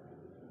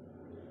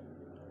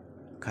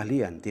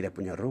 Kalian tidak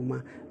punya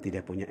rumah,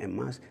 tidak punya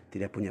emas,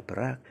 tidak punya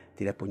perak,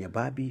 tidak punya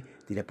babi,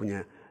 tidak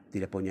punya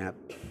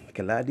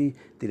keladi,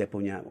 tidak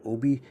punya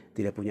ubi,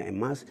 tidak punya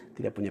emas,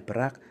 tidak punya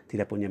perak,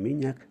 tidak punya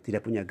minyak,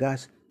 tidak punya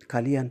gas.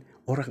 Kalian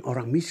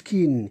orang-orang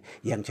miskin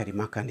yang cari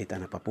makan di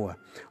tanah Papua.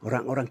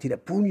 Orang-orang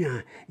tidak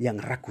punya yang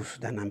rakus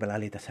dan ambil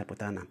alih sapu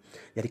tanah.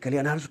 Jadi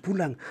kalian harus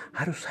pulang,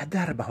 harus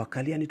sadar bahwa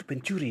kalian itu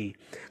pencuri.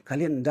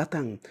 Kalian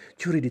datang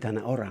curi di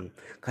tanah orang.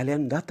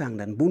 Kalian datang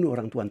dan bunuh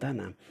orang tuan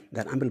tanah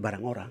dan ambil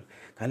barang orang.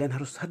 Kalian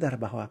harus sadar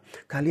bahwa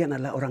kalian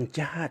adalah orang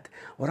jahat.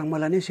 Orang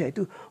Melanesia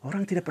itu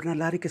orang tidak pernah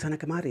lari ke sana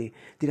kemari.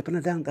 Tidak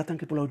pernah datang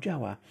ke Pulau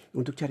Jawa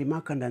untuk cari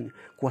makan dan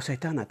kuasai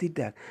tanah.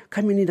 Tidak.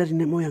 Kami ini dari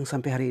nenek moyang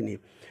sampai hari ini.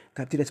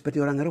 Tidak seperti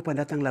orang Eropa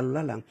datang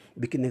lalu lalang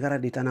bikin negara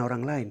di tanah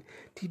orang lain.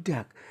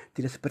 Tidak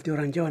seperti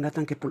orang Jawa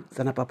datang ke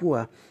tanah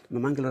Papua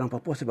memanggil orang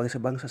Papua sebagai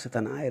sebangsa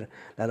setanah air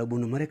lalu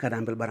bunuh mereka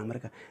dan ambil barang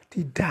mereka.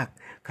 Tidak,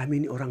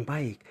 kami ini orang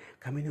baik,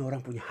 kami ini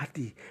orang punya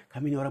hati,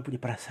 kami ini orang punya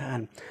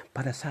perasaan.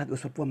 Pada saat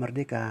West Papua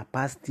merdeka,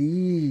 pas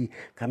pasti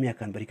kami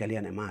akan beri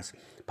kalian emas,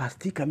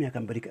 pasti kami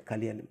akan beri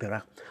kalian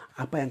perak,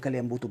 apa yang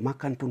kalian butuh,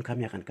 makan pun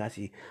kami akan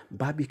kasih,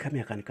 babi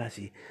kami akan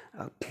kasih,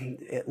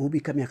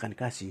 ubi kami akan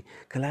kasih,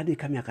 keladi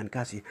kami akan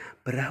kasih,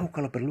 perahu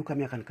kalau perlu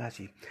kami akan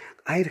kasih,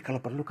 air kalau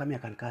perlu kami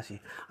akan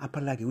kasih,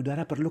 apalagi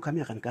udara perlu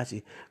kami akan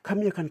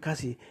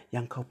kasih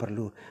yang kau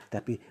perlu,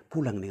 tapi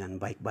pulang dengan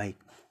baik-baik.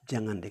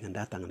 Jangan dengan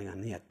datang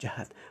dengan niat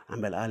jahat,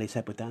 ambil alih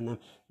saya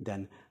tanah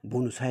dan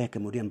bunuh saya,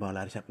 kemudian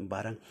bawa lari saya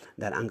barang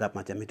dan anggap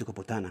macam itu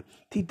keputana.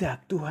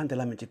 Tidak, Tuhan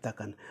telah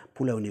menciptakan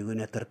Pulau New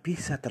Guinea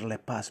terpisah,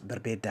 terlepas,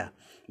 berbeda,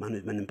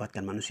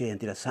 menempatkan manusia yang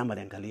tidak sama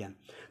dengan kalian.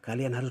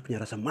 Kalian harus punya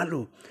rasa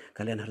malu,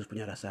 kalian harus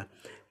punya rasa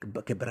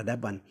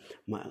keberadaban,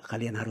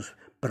 kalian harus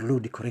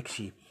perlu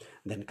dikoreksi,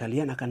 dan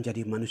kalian akan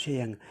jadi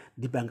manusia yang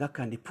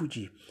dibanggakan,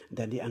 dipuji,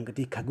 dan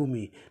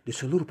dikagumi di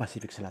seluruh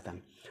Pasifik Selatan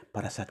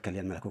pada saat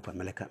kalian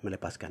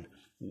melepaskan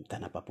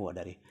tanah Papua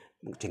dari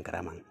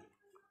cengkeraman.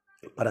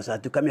 Pada saat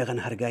itu kami akan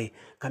hargai,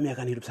 kami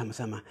akan hidup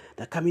sama-sama.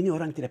 Dan kami ini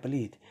orang tidak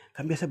pelit,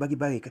 kami biasa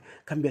bagi-bagi,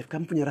 kami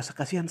punya rasa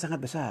kasihan sangat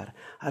besar.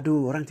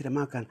 Aduh, orang tidak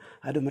makan,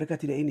 aduh mereka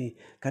tidak ini.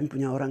 Kami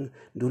punya orang,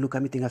 dulu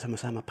kami tinggal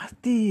sama-sama,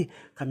 pasti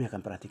kami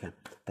akan perhatikan.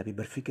 Tapi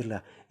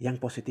berpikirlah yang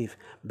positif,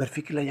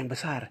 berpikirlah yang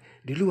besar,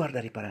 di luar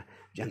daripada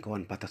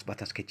jangkauan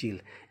batas-batas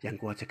kecil yang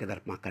kuat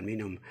sekedar makan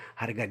minum.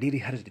 Harga diri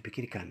harus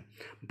dipikirkan.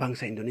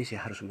 Bangsa Indonesia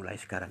harus mulai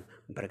sekarang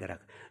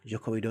bergerak.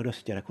 Joko Widodo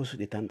secara khusus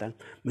ditantang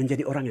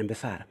menjadi orang yang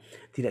besar,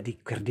 tidak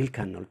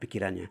dikerdilkan oleh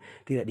pikirannya,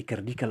 tidak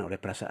dikerdilkan oleh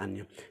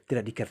perasaannya,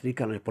 tidak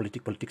dikerdilkan oleh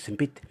politik-politik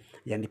sempit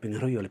yang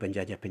dipengaruhi oleh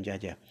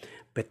penjajah-penjajah,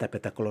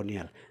 peta-peta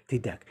kolonial.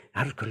 Tidak,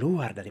 harus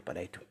keluar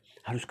daripada itu.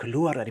 Harus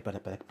keluar daripada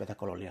peta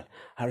kolonial,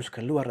 harus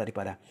keluar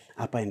daripada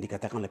apa yang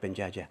dikatakan oleh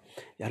penjajah,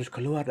 harus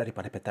keluar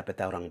daripada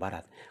peta-peta orang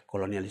barat,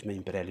 kolonialisme,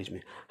 imperialisme.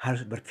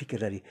 Harus berpikir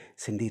dari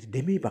sendiri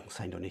demi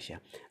bangsa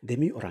Indonesia,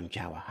 demi orang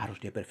Jawa. Harus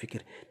dia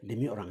berpikir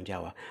demi orang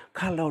Jawa.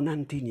 Kalau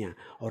nantinya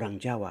orang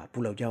Jawa,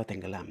 Pulau Jawa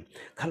tenggelam,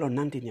 kalau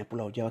nantinya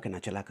Pulau Jawa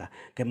kena celaka,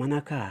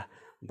 kemanakah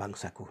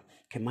bangsaku,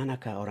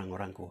 kemanakah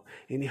orang-orangku?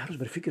 Ini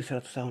harus berpikir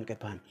 100 tahun ke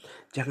depan.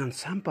 Jangan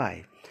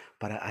sampai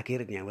pada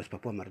akhirnya West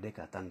Papua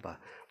merdeka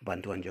tanpa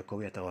bantuan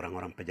Jokowi atau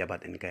orang-orang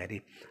pejabat NKRI,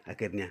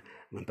 akhirnya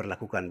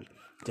memperlakukan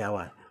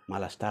Jawa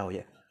malas tahu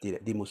ya, tidak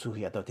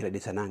dimusuhi atau tidak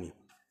disenangi.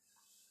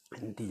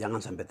 Nanti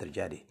jangan sampai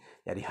terjadi.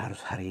 Jadi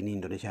harus hari ini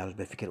Indonesia harus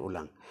berpikir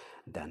ulang.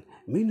 Dan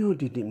mino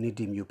didim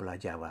nidim yupla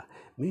Jawa,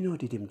 mino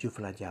didim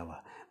jufla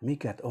Jawa,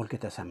 migat all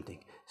kita something.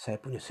 Saya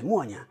punya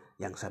semuanya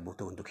yang saya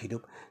butuh untuk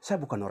hidup.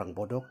 Saya bukan orang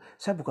bodoh,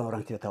 saya bukan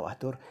orang tidak tahu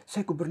atur.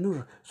 Saya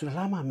gubernur,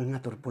 sudah lama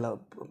mengatur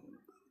pulau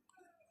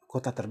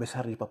kota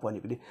terbesar di Papua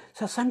New Guinea.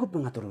 Saya sanggup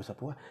mengatur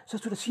Papua.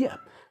 Saya sudah siap.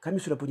 Kami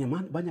sudah punya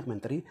banyak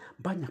menteri,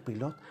 banyak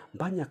pilot,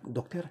 banyak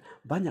dokter,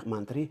 banyak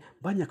mantri,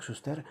 banyak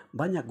suster,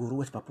 banyak guru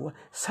West Papua.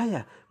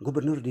 Saya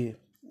gubernur di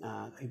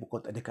ibu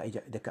kota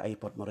DKI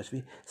Port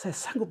Moresby. Saya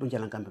sanggup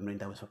menjalankan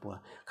pemerintah West Papua.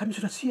 Kami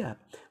sudah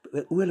siap.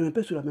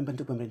 ULMP sudah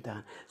membantu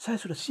pemerintahan. Saya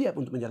sudah siap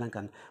untuk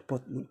menjalankan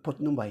Port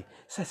Numbai.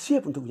 Saya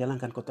siap untuk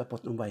menjalankan kota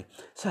Port Numbai.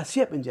 Saya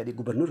siap menjadi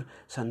gubernur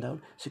Sandaun,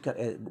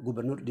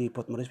 gubernur di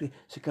Port Moresby,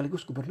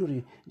 sekaligus gubernur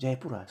di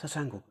Jayapura. Saya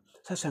sanggup.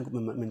 Saya sanggup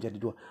menjadi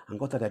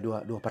anggota dari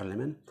dua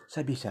parlemen.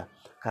 Saya bisa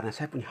karena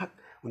saya punya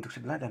hak untuk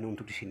sebelah dan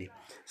untuk di sini.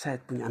 Saya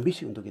punya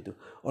ambisi untuk itu.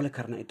 Oleh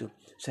karena itu,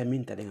 saya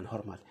minta dengan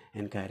hormat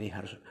NKRI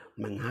harus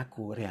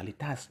mengaku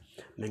realitas,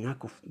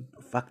 mengaku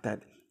fakta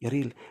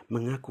real,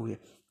 mengaku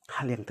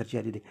hal yang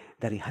terjadi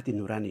dari hati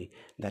nurani,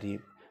 dari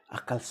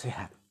akal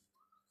sehat.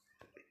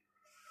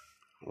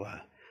 Wah,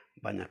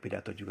 banyak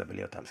pidato juga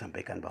beliau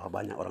sampaikan bahwa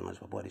banyak orang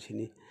West Papua di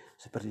sini.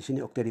 Seperti di sini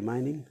Oktedi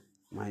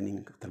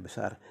mining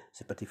terbesar,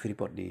 seperti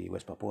Freeport di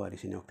West Papua, di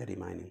sini Oktedi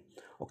mining.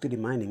 Oktedi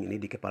mining ini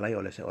dikepalai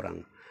oleh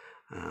seorang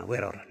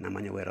Weror,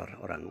 namanya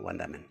Weror, orang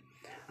Wandamen.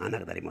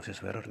 Anak dari Moses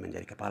Weror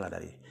menjadi kepala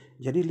dari.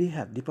 Jadi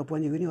lihat, di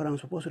Papua New Guinea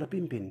orang Papua sudah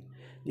pimpin.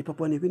 Di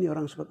Papua New Guinea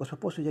orang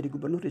Papua sudah jadi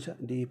gubernur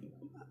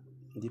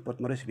di Port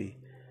Moresby.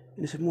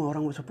 Ini semua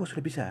orang Papua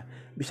sudah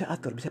bisa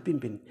atur, bisa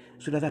pimpin.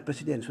 Sudah ada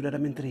presiden, sudah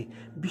ada menteri.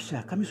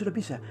 Kami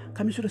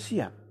sudah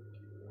siap.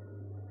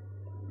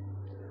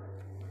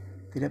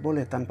 Tidak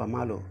boleh tanpa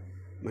malu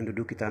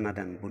menduduki tanah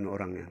dan bunuh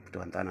orangnya,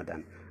 tuan tanah,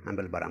 dan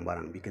ambil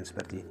barang-barang, bikin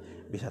seperti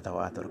bisa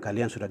tahu atur.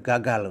 Kalian sudah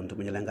gagal untuk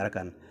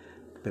menyelenggarakan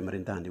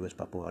pemerintahan di West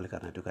Papua, oleh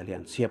karena itu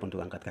kalian siap untuk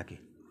angkat kaki.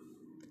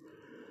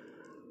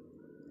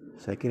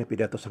 Saya kira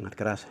pidato sangat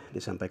keras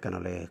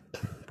disampaikan oleh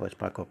Poes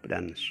Pakop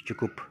dan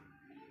cukup.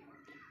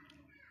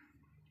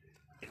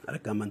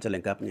 Rekaman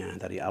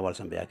selengkapnya dari awal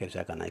sampai akhir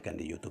saya akan naikkan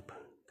di YouTube.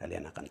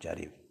 Kalian akan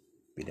cari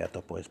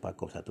pidato Poes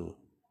Pakop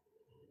 1.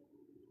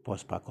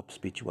 Post Pakop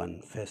Speech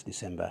 1 1st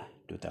Desember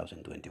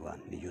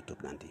 2021 di YouTube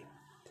nanti.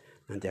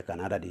 Nanti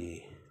akan ada di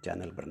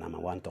channel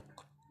bernama Wantok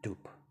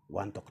Tube,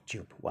 Wantok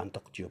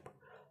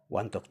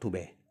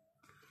Tube.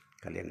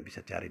 Kalian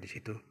bisa cari di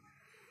situ.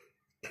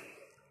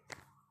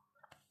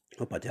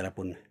 Upacara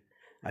pun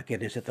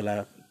akhirnya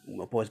setelah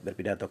Poes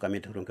berpidato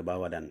kami turun ke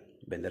bawah dan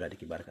bendera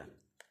dikibarkan.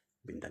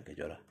 Bintang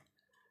Kejora.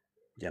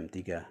 Jam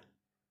 3,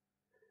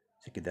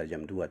 sekitar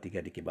jam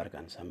 2-3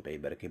 dikibarkan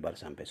sampai berkibar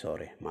sampai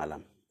sore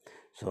malam.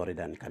 sore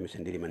dan kami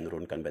sendiri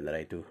menurunkan bendera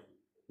itu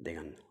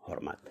dengan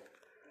hormat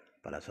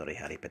pada sore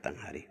hari petang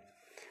hari.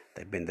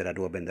 Tapi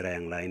dua bendera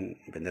yang lain,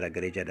 bendera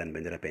gereja dan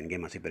bendera PNG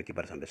masih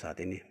berkibar sampai saat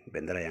ini.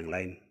 Bendera yang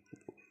lain,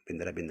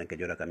 bendera Bintang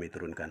Kejora kami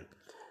turunkan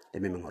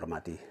demi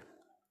menghormati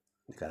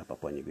negara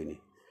Papua New Guinea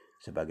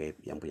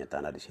sebagai yang punya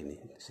tanah di sini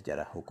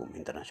secara hukum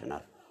internasional.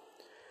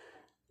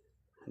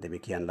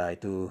 Demikianlah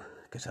itu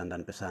kesan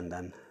dan pesan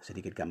dan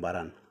sedikit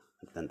gambaran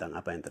tentang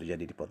apa yang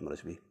terjadi di Port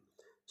Moresby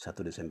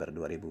 1 Desember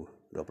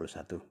 2021.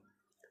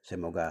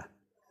 Semoga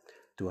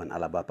Tuhan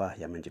Allah Bapa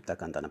yang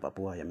menciptakan tanah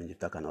Papua, yang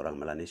menciptakan orang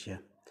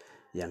Melanesia,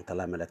 yang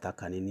telah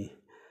meletakkan ini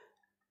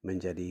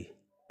menjadi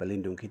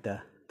pelindung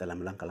kita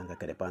dalam langkah-langkah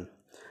ke depan.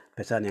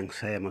 Pesan yang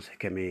saya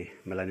kami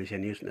Melanesia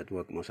News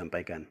Network mau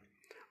sampaikan,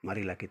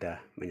 marilah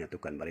kita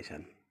menyatukan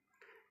barisan.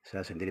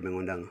 Saya sendiri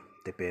mengundang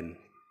TPN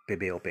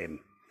PBOPM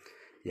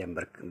yang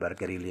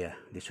bergerilya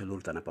di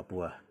seluruh tanah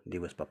Papua,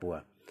 di West Papua,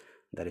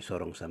 dari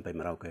Sorong sampai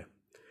Merauke.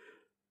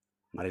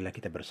 Marilah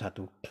kita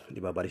bersatu di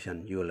bawah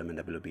barisan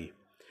ULMNWP,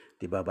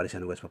 di bawah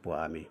barisan West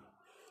Papua Army,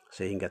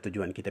 sehingga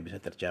tujuan kita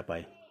bisa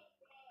tercapai.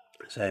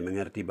 Saya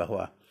mengerti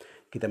bahwa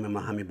kita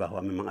memahami bahwa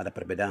memang ada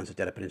perbedaan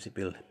secara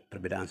prinsipil,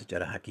 perbedaan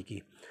secara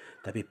hakiki,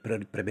 tapi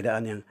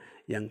perbedaan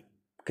yang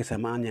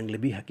kesamaan yang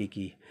lebih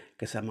hakiki,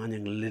 kesamaan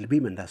yang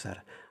lebih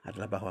mendasar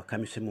adalah bahwa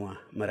kami semua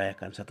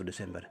merayakan 1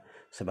 Desember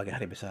sebagai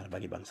hari besar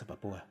bagi bangsa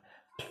Papua.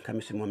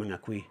 Kami semua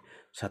mengakui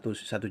 1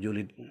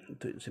 Juli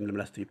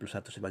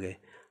 1971 sebagai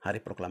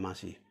hari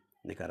proklamasi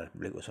negara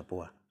Republik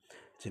Papua.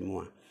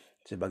 Semua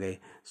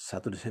sebagai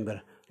 1 Desember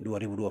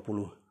 2020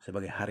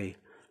 sebagai hari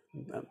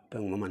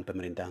pengumuman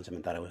pemerintahan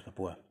sementara West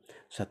Papua.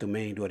 1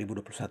 Mei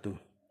 2021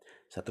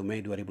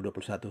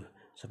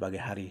 sebagai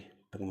hari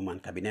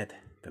pengumuman kabinet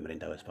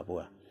pemerintah West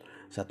Papua.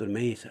 1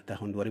 Mei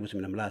tahun 2019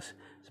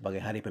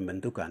 sebagai hari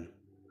pembentukan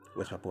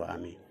West Papua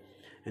Army.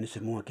 Ini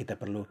semua kita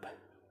perlu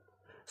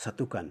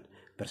satukan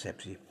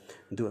persepsi.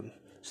 Untuk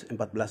 14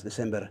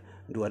 Desember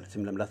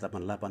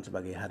 1988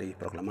 sebagai hari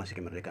proklamasi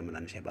kemerdekaan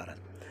Melanesia Barat.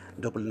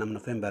 26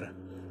 November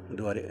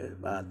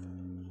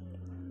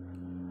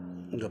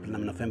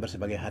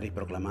sebagai hari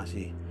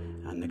proklamasi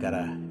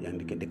negara yang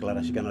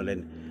dideklarasikan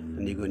oleh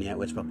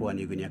West Papua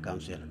New Guinea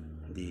Council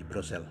di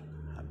Brussels,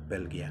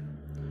 Belgia.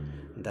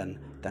 Dan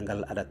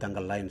ada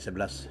tanggal lain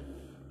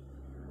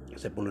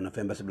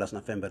 11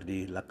 November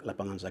di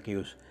lapangan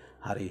Sakius,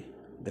 hari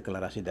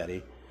deklarasi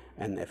dari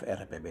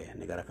NFRPB,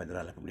 Negara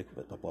Federal Republik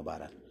Papua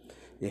Barat.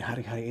 Di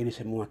hari-hari ini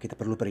semua kita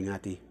perlu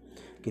peringati,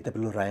 kita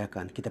perlu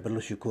rayakan, kita perlu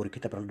syukur,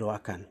 kita perlu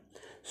doakan.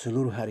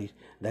 Seluruh hari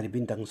dari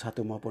bintang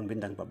 1 maupun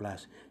bintang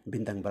 14,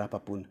 bintang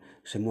berapapun,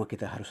 semua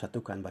kita harus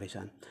satukan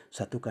barisan,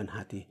 satukan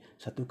hati,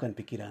 satukan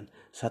pikiran,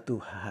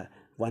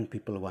 one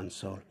people, one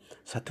soul.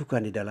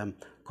 Satukan di dalam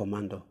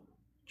komando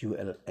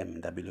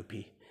ULMWP,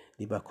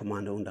 di bawah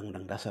komando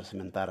Undang-Undang Dasar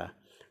Sementara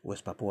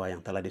West Papua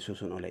yang telah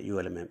disusun oleh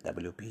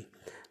ULMWP,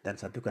 dan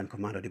satukan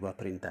komando di bawah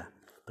perintah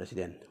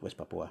Presiden West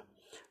Papua,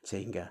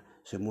 sehingga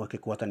semua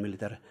kekuatan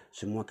militer,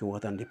 semua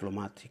kekuatan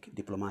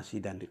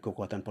diplomasi dan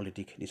kekuatan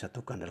politik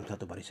disatukan dalam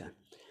satu barisan.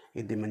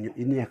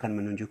 Ini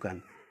akan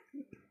menunjukkan,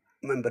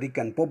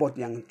 memberikan bobot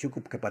yang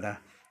cukup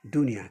kepada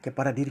dunia,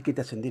 kepada diri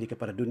kita sendiri,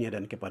 kepada dunia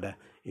dan kepada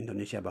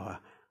Indonesia, bahwa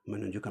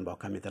menunjukkan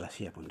bahwa kami telah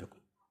siap untuk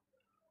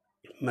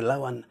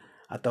melawan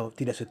atau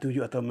tidak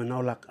setuju atau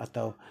menolak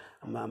atau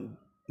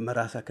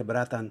merasa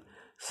keberatan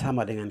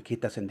sama dengan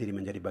kita sendiri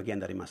menjadi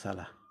bagian dari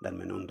masalah dan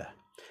menunda.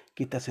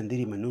 Kita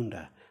sendiri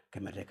menunda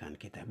kemerdekaan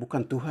kita.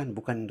 Bukan Tuhan,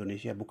 bukan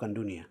Indonesia, bukan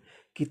dunia.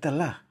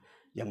 Kitalah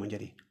yang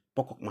menjadi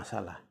pokok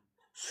masalah.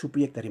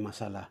 Subjek dari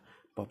masalah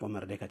Papua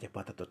merdeka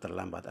cepat atau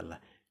terlambat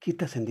adalah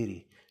kita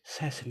sendiri.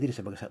 Saya sendiri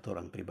sebagai satu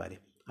orang pribadi.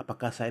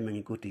 Apakah saya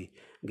mengikuti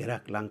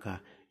gerak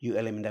langkah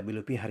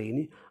ULMWP hari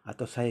ini,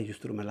 atau saya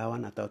justru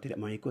melawan atau tidak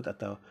mengikut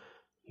atau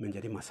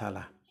menjadi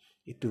masalah?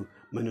 Itu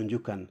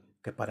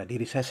menunjukkan kepada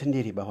diri saya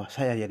sendiri bahwa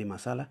saya jadi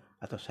masalah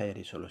atau saya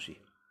jadi solusi.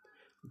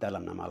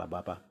 Dalam nama Allah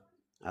Bapa,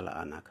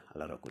 Allah Anak,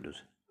 Allah Roh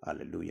Kudus.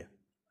 Haleluya,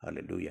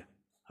 haleluya,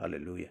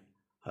 haleluya,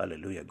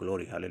 haleluya,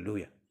 glory,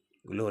 haleluya,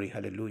 glory,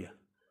 haleluya,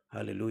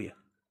 haleluya,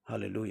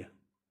 haleluya,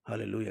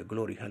 haleluya,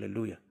 glory,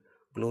 haleluya,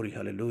 glory,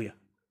 haleluya,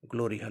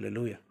 glory,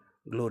 haleluya,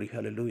 glory, haleluya, glory,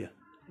 haleluya,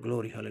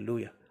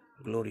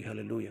 glory,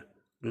 haleluya,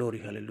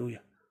 glory,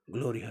 haleluya,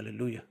 glory,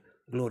 haleluya,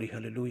 glory,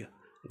 haleluya,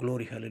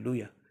 glory,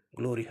 haleluya,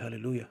 glory,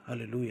 haleluya,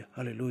 haleluya,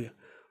 haleluya,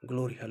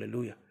 glory,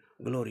 haleluya,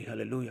 glory,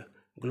 haleluya,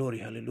 glory,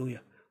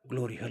 haleluya,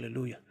 glory,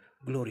 haleluya,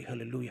 glory,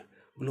 haleluya,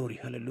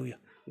 glory, haleluya,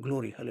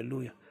 glory,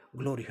 haleluya,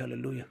 glory,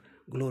 haleluya,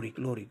 glory,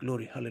 glory,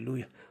 glory,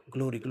 haleluya,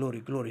 glory,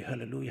 glory, glory,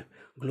 haleluya,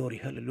 glory,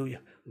 haleluya,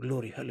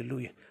 glory,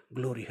 haleluya,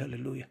 glory,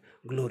 haleluya,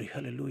 glory,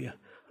 haleluya.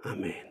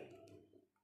 Amen.